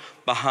door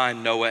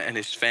behind Noah and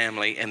his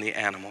family and the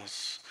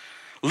animals.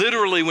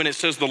 Literally, when it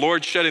says the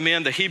Lord shut him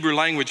in, the Hebrew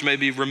language may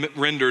be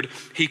rendered,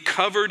 he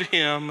covered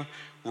him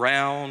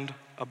round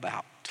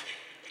about.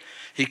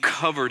 He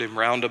covered him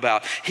round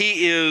about.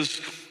 He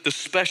is the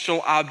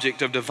special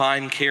object of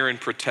divine care and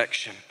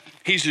protection.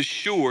 He's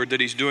assured that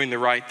he's doing the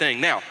right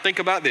thing. Now, think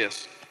about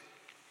this.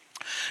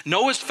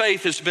 Noah's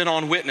faith has been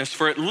on witness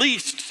for at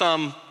least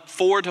some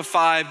 4 to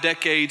 5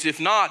 decades, if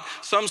not,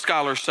 some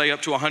scholars say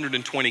up to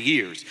 120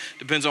 years.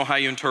 Depends on how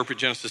you interpret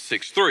Genesis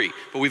 6:3,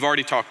 but we've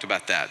already talked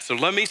about that. So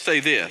let me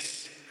say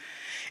this.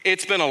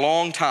 It's been a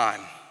long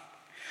time,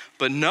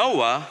 but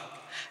Noah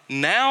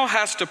now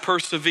has to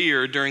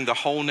persevere during the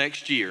whole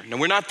next year. Now,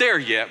 we're not there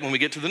yet. When we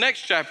get to the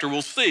next chapter,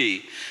 we'll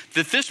see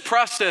that this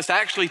process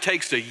actually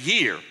takes a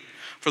year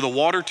for the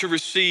water to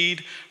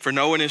recede, for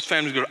Noah and his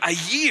family to go. A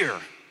year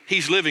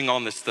he's living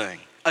on this thing.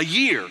 A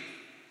year.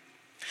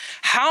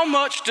 How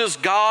much does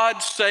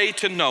God say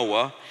to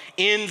Noah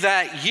in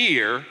that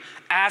year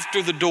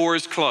after the door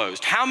is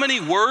closed? How many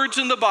words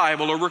in the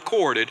Bible are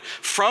recorded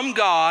from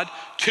God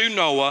to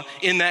Noah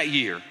in that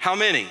year? How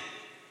many?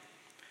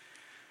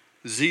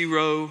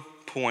 0.0.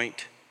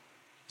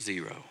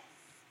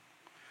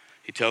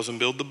 He tells him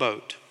build the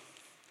boat.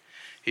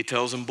 He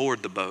tells him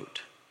board the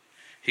boat.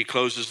 He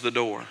closes the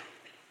door.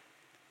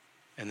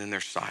 and then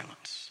there's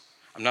silence.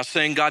 I'm not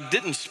saying God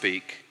didn't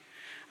speak.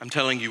 I'm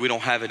telling you we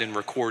don't have it in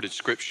recorded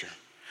scripture.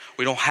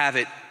 We don't have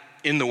it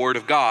in the Word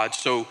of God,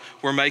 so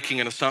we're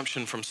making an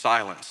assumption from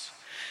silence.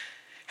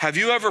 Have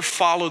you ever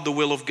followed the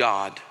will of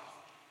God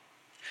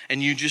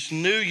and you just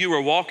knew you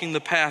were walking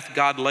the path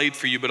God laid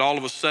for you, but all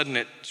of a sudden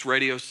it's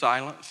radio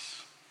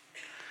silence?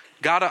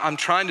 God, I'm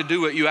trying to do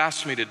what you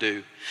asked me to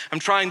do. I'm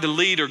trying to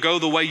lead or go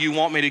the way you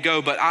want me to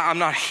go, but I'm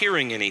not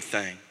hearing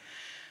anything.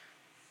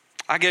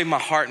 I gave my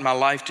heart and my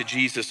life to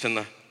Jesus in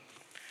the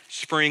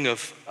spring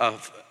of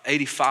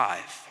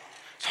 85.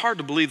 It's hard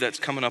to believe that's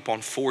coming up on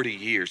 40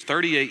 years,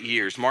 38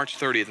 years, March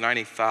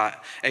 30th,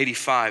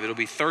 85. It'll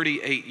be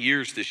 38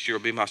 years this year.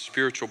 It'll be my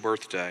spiritual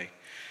birthday.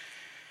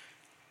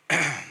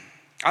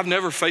 I've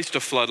never faced a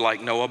flood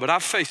like Noah, but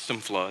I've faced some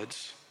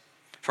floods.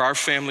 For our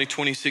family,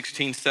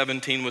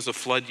 2016-17 was a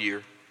flood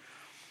year.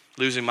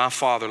 Losing my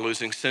father,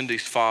 losing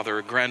Cindy's father,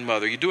 a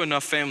grandmother. You do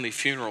enough family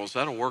funerals,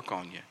 that'll work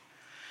on you.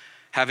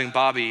 Having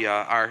Bobby,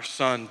 our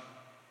son,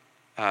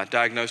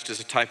 diagnosed as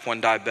a type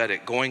 1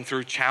 diabetic, going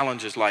through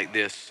challenges like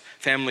this,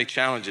 family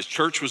challenges.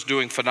 Church was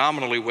doing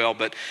phenomenally well,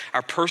 but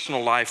our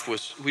personal life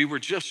we were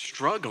just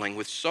struggling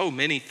with so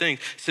many things.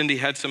 Cindy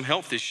had some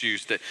health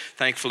issues that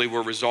thankfully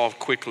were resolved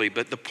quickly.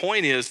 But the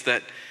point is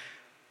that,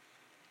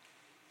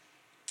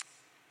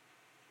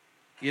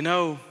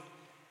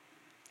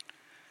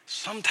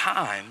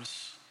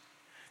 sometimes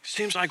it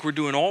seems like we're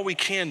doing all we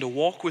can to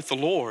walk with the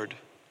Lord.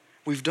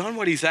 We've done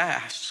what He's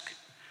asked,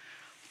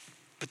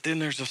 but then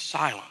there's a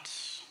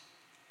silence.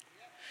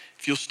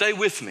 If you'll stay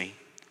with me,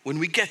 when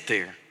we get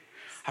there,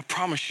 I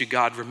promise you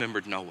God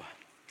remembered Noah.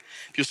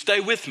 If you'll stay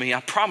with me, I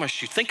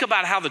promise you, think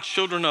about how the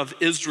children of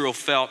Israel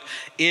felt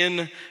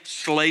in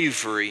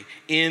slavery,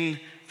 in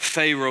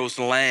Pharaoh's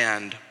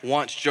land,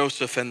 once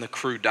Joseph and the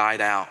crew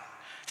died out.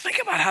 Think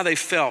about how they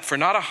felt for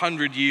not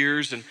 100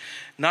 years and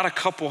not a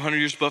couple hundred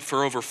years, but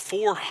for over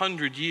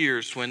 400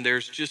 years when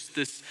there's just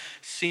this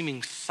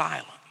seeming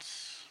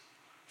silence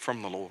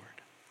from the Lord.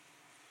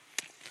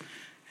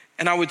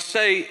 And I would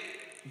say,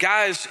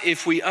 guys,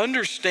 if we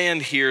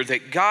understand here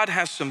that God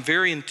has some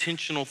very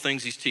intentional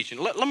things He's teaching,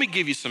 let me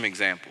give you some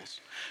examples.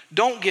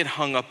 Don't get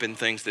hung up in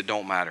things that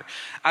don't matter.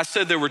 I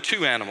said there were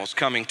 2 animals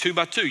coming 2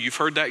 by 2. You've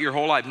heard that your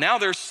whole life. Now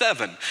there's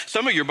 7.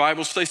 Some of your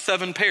Bibles say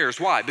 7 pairs.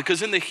 Why?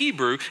 Because in the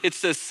Hebrew, it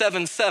says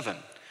 7, 7.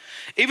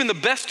 Even the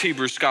best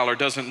Hebrew scholar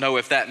doesn't know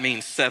if that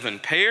means 7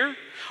 pair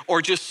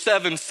or just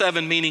 7,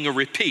 7 meaning a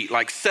repeat,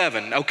 like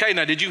 7. Okay,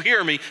 now did you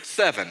hear me?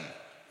 7.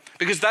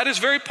 Because that is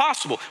very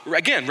possible.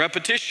 Again,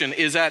 repetition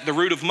is at the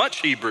root of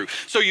much Hebrew.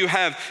 So you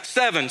have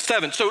 7,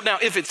 7. So now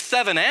if it's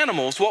 7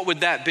 animals, what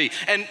would that be?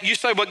 And you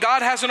say, well,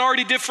 God hasn't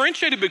already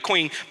differentiated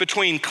between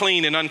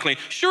clean and unclean.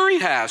 Sure He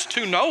has,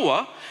 to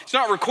Noah. It's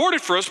not recorded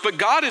for us, but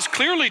God has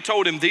clearly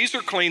told him these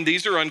are clean,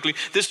 these are unclean.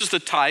 This is the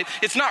type.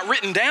 It's not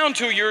written down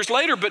 2 years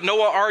later, but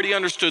Noah already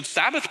understood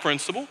Sabbath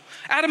principle.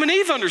 Adam and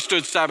Eve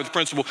understood Sabbath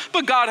principle,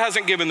 but God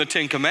hasn't given the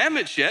 10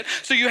 Commandments yet.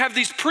 So you have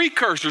these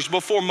precursors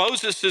before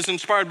Moses is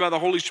inspired by the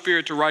Holy Spirit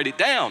to write it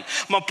down.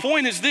 My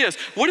point is this: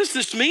 what does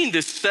this mean,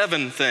 this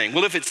 7 thing?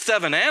 Well, if it's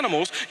 7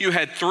 animals, you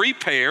had 3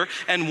 pair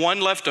and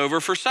 1 left over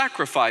for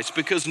sacrifice,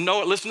 because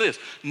Noah, listen to this,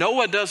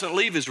 Noah doesn't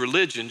leave his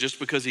religion just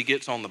because he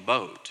gets on the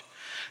boat.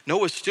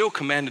 Noah's still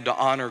commanded to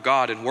honor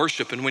God and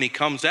worship, and when he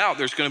comes out,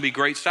 there's going to be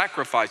great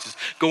sacrifices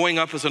going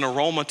up as an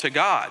aroma to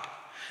God.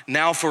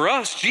 Now for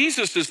us,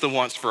 Jesus is the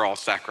once for all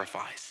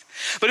sacrifice.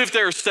 But if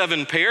there are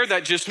 7 pair,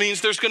 that just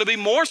means there's going to be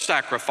more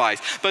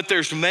sacrifice. But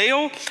there's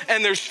male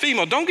and there's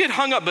female. Don't get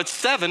hung up, but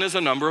 7 is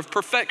a number of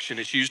perfection.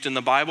 It's used in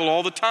the Bible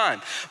all the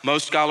time.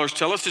 Most scholars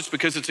tell us it's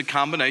because it's a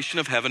combination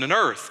of heaven and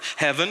earth.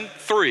 Heaven,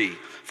 3.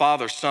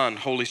 Father, Son,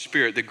 Holy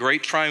Spirit, the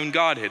great triune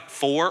Godhead.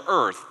 4,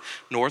 earth,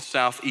 north,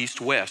 south,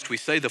 east, west. We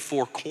say the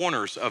 4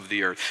 corners of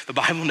the earth. The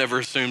Bible never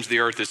assumes the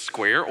earth is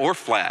square or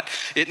flat.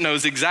 It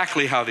knows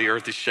exactly how the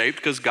earth is shaped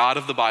because God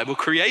of the Bible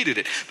created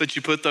it. But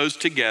you put those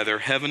together,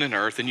 heaven and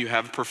earth, and you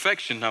have a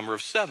perfection number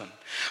of 7.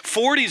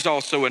 40 is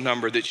also a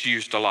number that's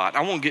used a lot.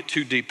 I won't get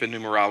too deep in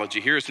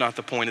numerology here. It's not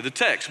the point of the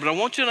text, but I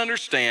want you to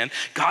understand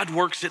God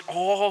works it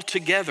all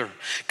together.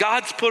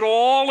 God's put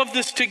all of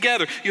this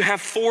together. You have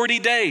 40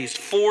 days,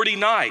 40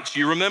 nights.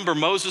 You remember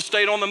Moses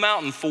stayed on the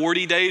mountain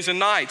 40 days and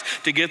nights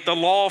to get the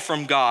law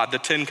from God, the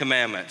 10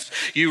 Commandments.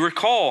 You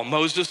recall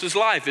Moses'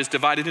 life is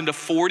divided into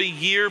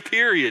 40-year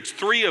periods,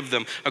 3 of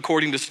them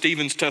according to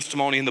Stephen's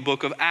testimony in the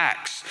book of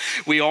Acts.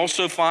 We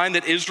also find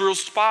that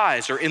Israel's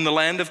spies are in the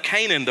land of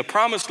Canaan, the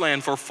promised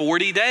land, for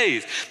 40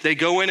 days. They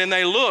go in and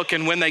they look,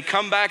 and when they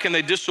come back and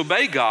they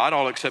disobey God,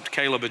 all except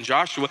Caleb and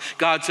Joshua,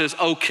 God says,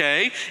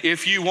 okay,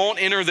 if you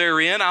won't enter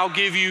therein, I'll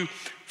give you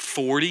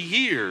 40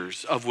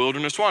 years of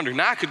wilderness wandering.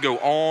 Now I could go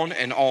on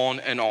and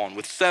on and on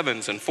with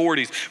 7s and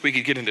 40s. We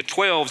could get into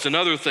 12s and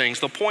other things.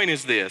 The point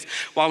is this: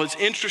 while it's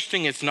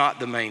interesting, it's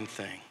not the main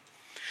thing.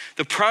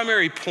 The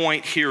primary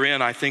point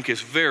herein, I think,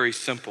 is very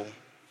simple.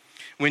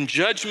 When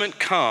judgment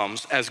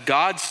comes, as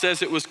God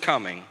says it was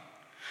coming,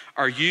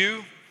 are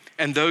you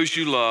and those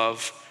you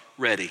love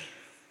ready?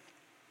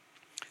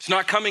 It's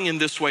not coming in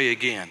this way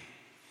again.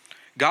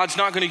 God's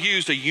not going to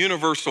use a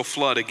universal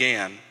flood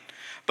again,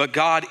 but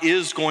God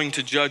is going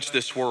to judge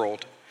this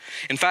world.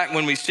 In fact,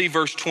 when we see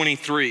verse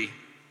 23,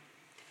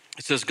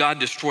 it says, God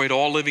destroyed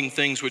all living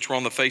things which were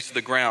on the face of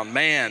the ground.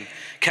 Man,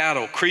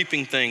 cattle,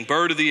 creeping thing,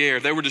 bird of the air.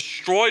 They were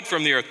destroyed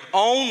from the earth.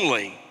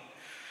 Only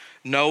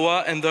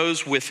Noah and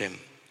those with him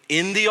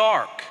in the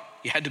ark,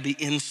 you had to be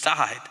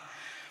inside.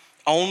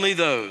 Only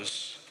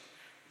those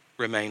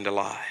remained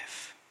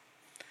alive.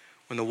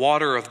 When the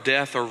water of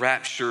death or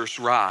raptures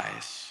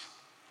rise,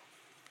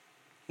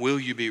 will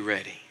you be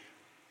ready?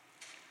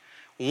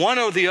 One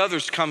or the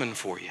other's coming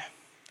for you.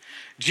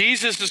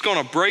 Jesus is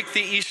going to break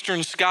the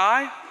eastern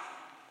sky,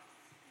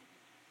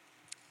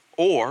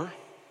 or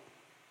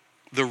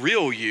the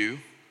real you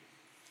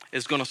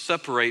is going to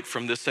separate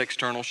from this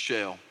external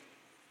shell.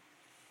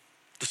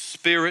 The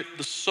spirit,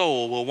 the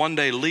soul will one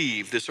day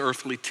leave this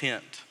earthly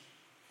tent.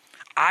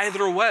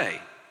 Either way,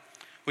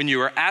 when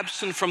you are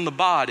absent from the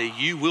body,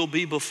 you will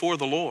be before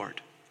the Lord.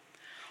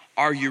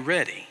 Are you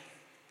ready?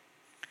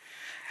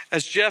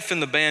 As Jeff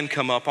and the band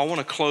come up, I want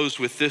to close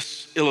with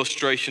this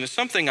illustration. It's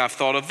something I've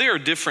thought of. There are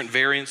different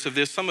variants of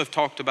this. Some have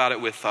talked about it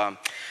with,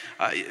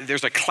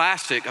 there's a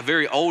classic, a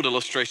very old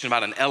illustration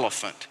about an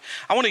elephant.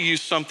 I want to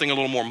use something a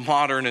little more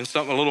modern and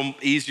something a little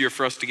easier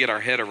for us to get our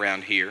head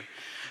around here.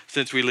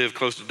 Since we live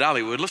close to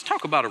Dollywood, let's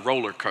talk about a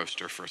roller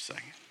coaster for a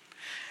second.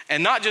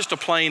 And not just a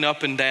plane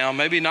up and down,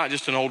 maybe not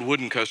just an old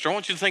wooden coaster. I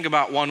want you to think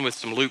about one with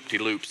some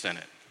loop-de-loops in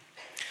it.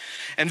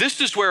 And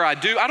this is where I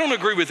don't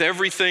agree with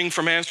everything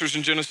from Answers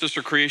in Genesis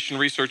or Creation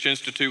Research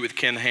Institute with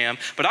Ken Ham,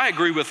 but I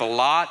agree with a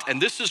lot.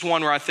 And this is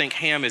one where I think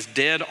Ham is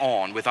dead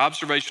on with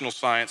observational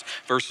science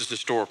versus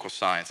historical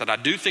science. And I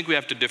do think we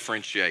have to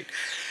differentiate.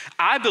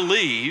 I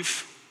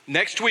believe,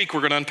 next week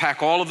we're going to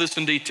unpack all of this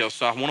in detail,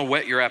 so I want to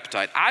whet your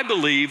appetite. I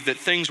believe that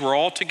things were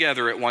all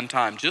together at one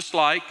time, just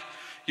like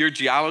your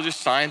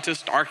geologists,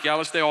 scientists,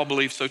 archaeologists, they all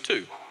believe so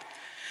too.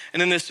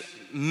 And in this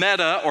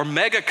meta or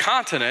mega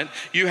continent,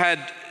 you had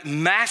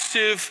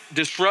massive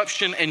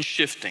disruption and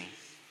shifting.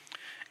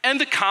 And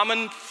the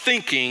common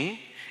thinking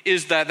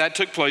is that that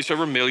took place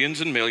over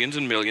millions and millions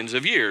and millions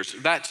of years.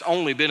 That's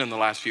only been in the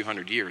last few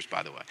hundred years,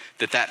 by the way,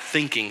 that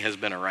thinking has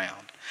been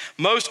around.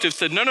 Most have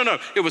said, no,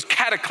 it was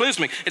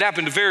cataclysmic. It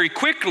happened very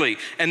quickly,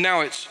 and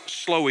now it's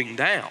slowing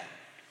down.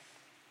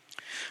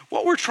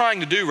 What we're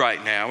trying to do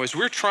right now is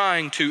we're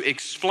trying to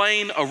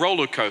explain a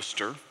roller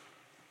coaster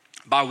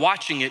by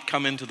watching it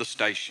come into the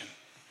station.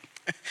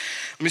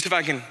 Let me see if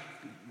I can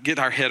get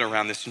our head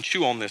around this and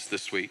chew on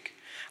this week.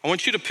 I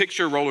want you to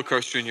picture a roller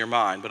coaster in your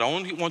mind, but I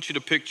only want you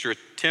to picture a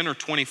 10 or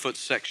 20 foot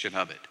section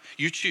of it.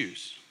 You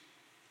choose.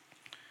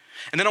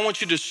 And then I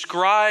want you to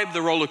describe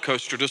the roller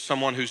coaster to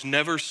someone who's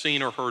never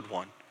seen or heard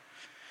one.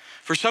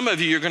 For some of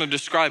you, you're going to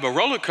describe a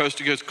roller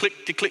coaster that goes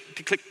click, to click,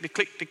 to click, to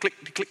click, to click,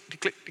 to click, to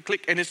click, to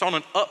click, and it's on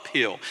an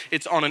uphill.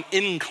 It's on an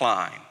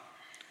incline.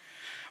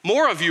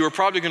 More of you are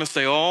probably going to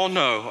say, oh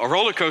no, a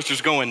roller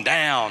coaster's going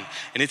down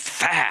and it's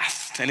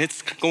fast and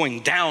it's going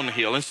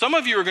downhill. And some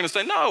of you are going to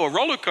say, no, a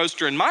roller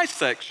coaster in my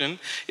section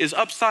is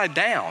upside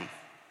down.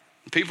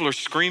 People are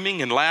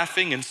screaming and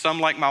laughing, and some,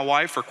 like my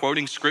wife, are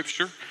quoting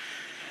scripture.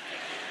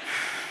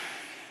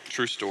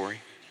 True story.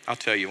 I'll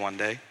tell you one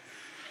day.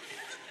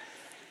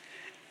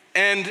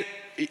 And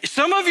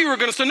some of you are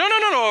going to say, no,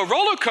 a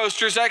roller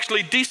coaster is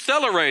actually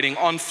decelerating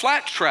on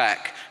flat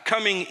track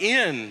coming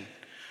in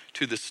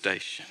to the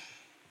station.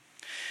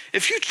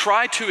 If you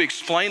try to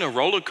explain a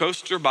roller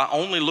coaster by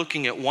only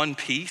looking at one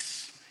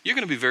piece, you're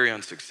going to be very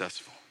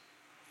unsuccessful.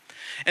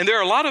 And there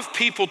are a lot of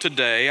people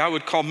today, I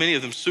would call many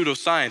of them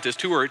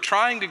pseudoscientists, who are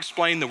trying to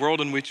explain the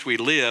world in which we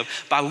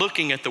live by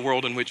looking at the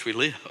world in which we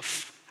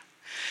live.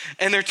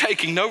 And they're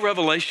taking no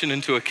revelation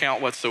into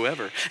account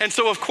whatsoever. And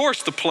so, of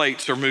course, the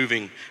plates are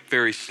moving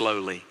very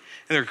slowly,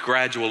 and they're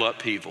gradual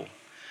upheaval.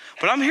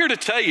 But I'm here to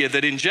tell you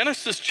that in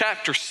Genesis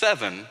chapter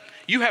 7,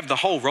 you have the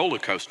whole roller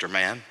coaster,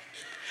 man.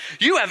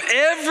 You have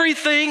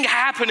everything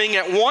happening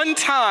at one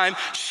time,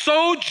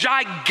 so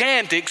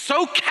gigantic,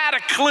 so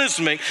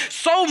cataclysmic,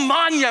 so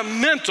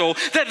monumental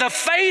that the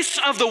face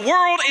of the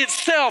world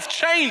itself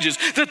changes,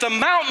 that the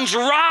mountains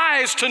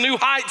rise to new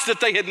heights that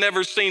they had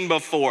never seen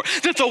before,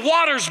 that the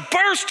waters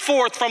burst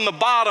forth from the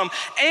bottom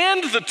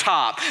and the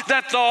top,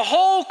 that the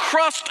whole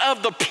crust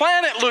of the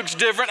planet looks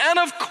different. And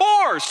of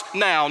course,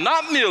 now,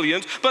 not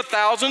millions, but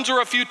thousands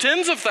or a few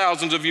tens of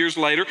thousands of years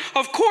later,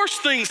 of course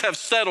things have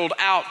settled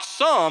out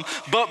some,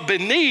 but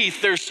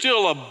beneath there's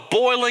still a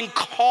boiling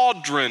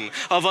cauldron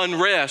of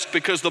unrest,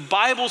 because the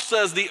Bible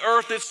says the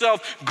earth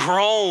itself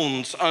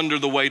groans under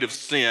the weight of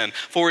sin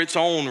for its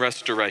own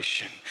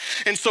restoration.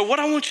 And so what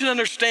I want you to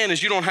understand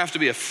is you don't have to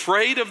be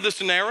afraid of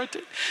this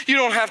narrative. You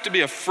don't have to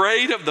be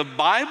afraid of the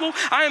Bible.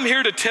 I am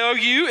here to tell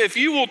you, if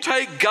you will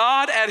take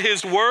God at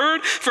his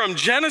word from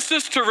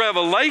Genesis to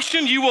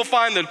Revelation, you will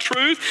find the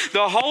truth,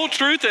 the whole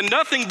truth, and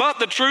nothing but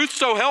the truth.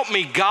 So help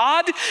me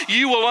God.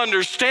 You will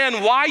understand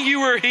why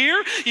you are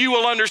here. You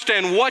will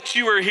understand what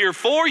you are here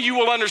for. You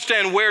will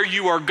understand where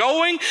you are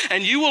going,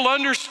 and you will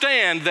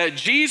understand that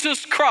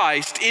Jesus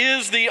Christ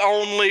is the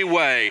only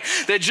way.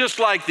 That just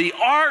like the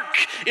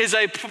ark is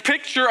a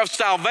picture of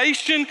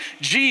salvation,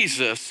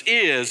 Jesus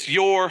is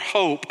your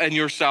hope and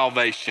your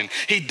salvation.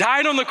 He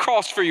died on the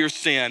cross for your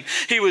sin.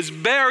 He was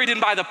buried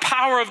and by the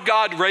power of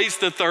God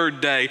raised the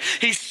third day.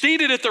 He's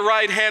seated at the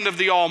right hand of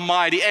the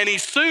Almighty, and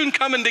he's soon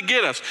coming to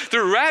get us.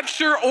 Through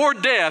rapture or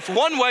death,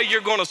 one way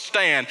you're going to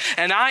stand.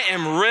 And I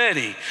am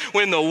ready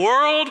when the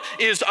world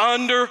is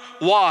under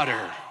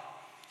water.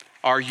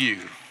 Are you?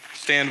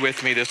 Stand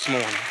with me this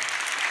morning.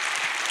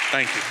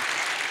 Thank you.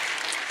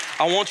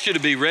 I want you to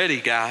be ready,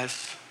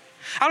 guys.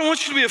 I don't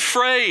want you to be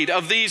afraid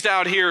of these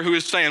out here who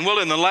is saying, well,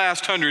 in the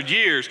last 100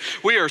 years,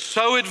 we are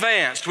so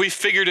advanced, we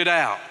figured it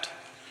out.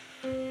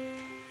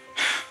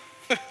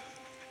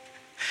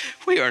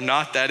 We are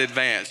not that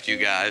advanced, you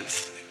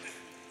guys.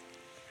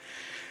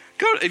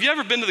 Have you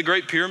ever been to the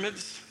Great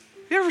Pyramids?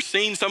 Have you ever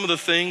seen some of the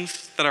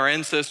things that our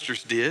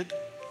ancestors did?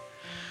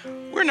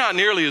 We're not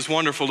nearly as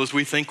wonderful as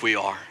we think we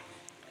are.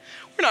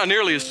 We're not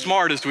nearly as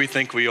smart as we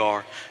think we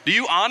are. Do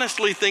you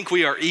honestly think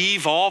we are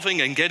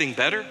evolving and getting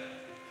better?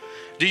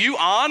 Do you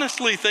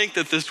honestly think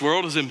that this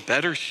world is in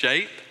better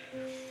shape?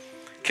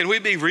 Can we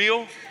be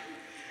real?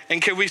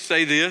 And can we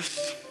say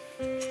this?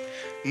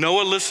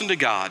 Noah listened to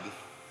God.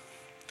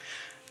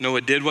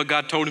 Noah did what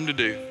God told him to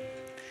do.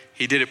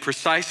 He did it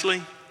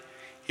precisely.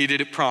 He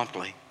did it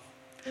promptly.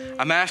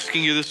 I'm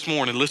asking you this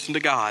morning, listen to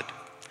God.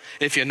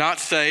 If you're not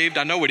saved,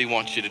 I know what he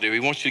wants you to do. He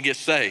wants you to get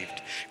saved.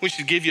 He wants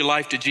you to give your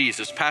life to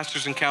Jesus.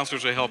 Pastors and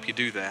counselors will help you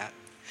do that.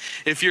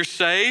 If you're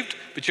saved,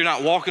 but you're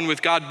not walking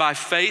with God by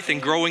faith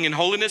and growing in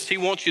holiness, he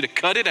wants you to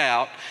cut it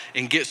out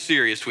and get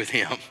serious with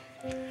him.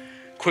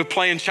 Quit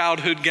playing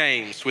childhood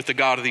games with the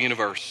God of the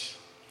universe.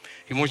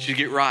 He wants you to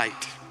get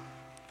right.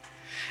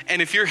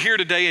 And if you're here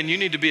today and you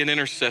need to be an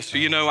intercessor,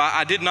 you know,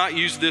 I did not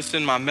use this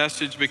in my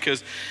message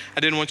because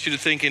I didn't want you to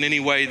think in any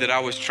way that I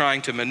was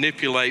trying to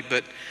manipulate,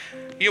 but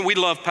you know, we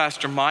love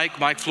Pastor Mike.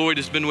 Mike Floyd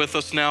has been with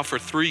us now for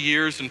 3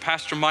 years, and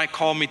Pastor Mike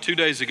called me 2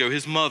 days ago.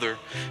 His mother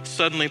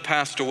suddenly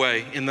passed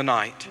away in the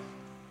night,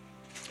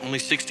 only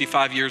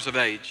 65 years of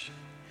age.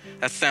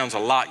 That sounds a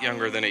lot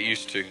younger than it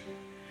used to.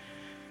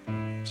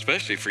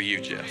 Especially for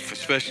you, Jeff,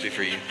 especially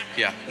for you.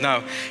 Yeah,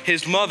 no,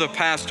 his mother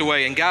passed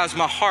away. And guys,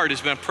 my heart has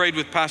been, I prayed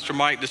with Pastor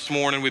Mike this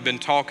morning. We've been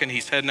talking,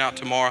 he's heading out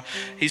tomorrow.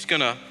 He's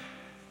gonna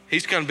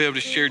be able to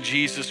share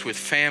Jesus with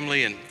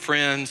family and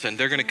friends, and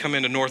they're gonna come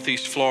into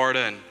Northeast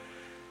Florida.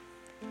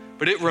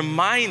 But it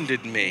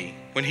reminded me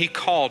when he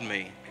called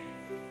me,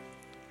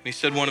 and he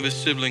said one of his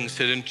siblings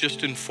had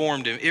just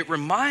informed him, it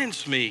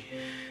reminds me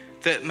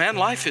that, man,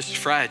 life is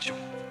fragile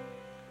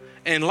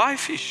and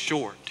life is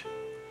short.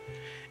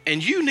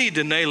 And you need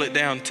to nail it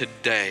down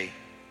today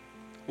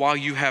while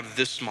you have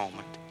this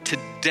moment.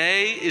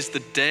 Today is the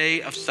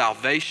day of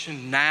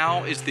salvation.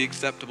 Now is the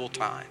acceptable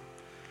time.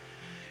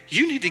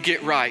 You need to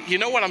get right. You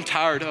know what I'm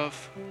tired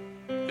of?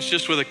 It's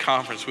just with a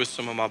conference with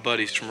some of my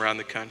buddies from around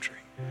the country.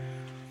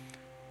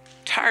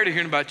 Tired of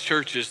hearing about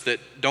churches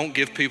that don't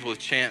give people a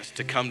chance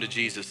to come to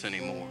Jesus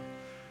anymore.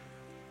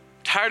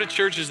 Tired of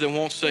churches that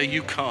won't say,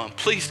 you come,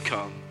 please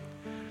come.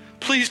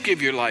 Please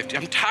give your life to.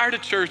 I'm tired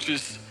of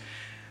churches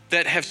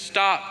that have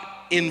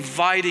stopped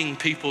inviting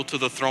people to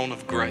the throne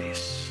of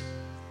grace.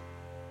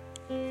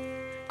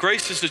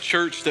 Grace is a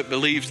church that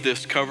believes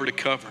this cover to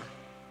cover.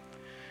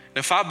 And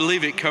if I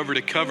believe it cover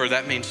to cover,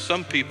 that means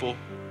some people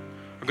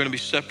are going to be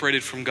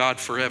separated from God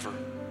forever.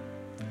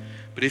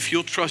 But if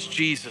you'll trust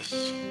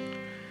Jesus,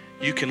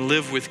 you can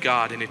live with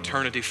God in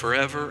eternity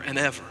forever and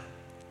ever.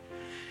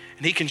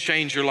 And he can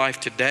change your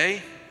life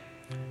today.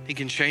 He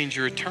can change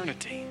your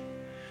eternity.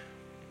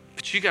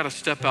 But you got to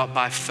step out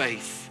by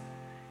faith.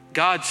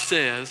 God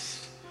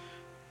says,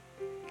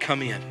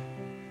 come in.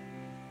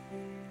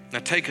 Now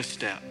take a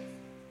step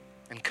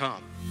and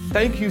come.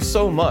 Thank you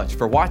so much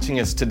for watching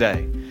us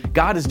today.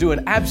 God is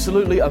doing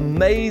absolutely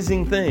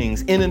amazing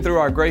things in and through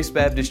our Grace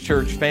Baptist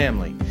Church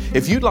family.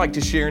 If you'd like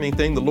to share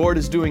anything the Lord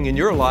is doing in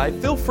your life,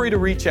 feel free to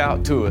reach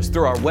out to us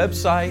through our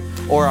website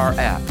or our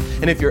app.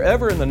 And if you're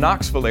ever in the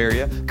Knoxville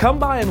area, come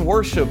by and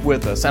worship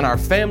with us and our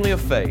family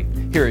of faith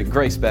here at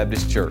Grace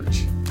Baptist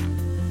Church.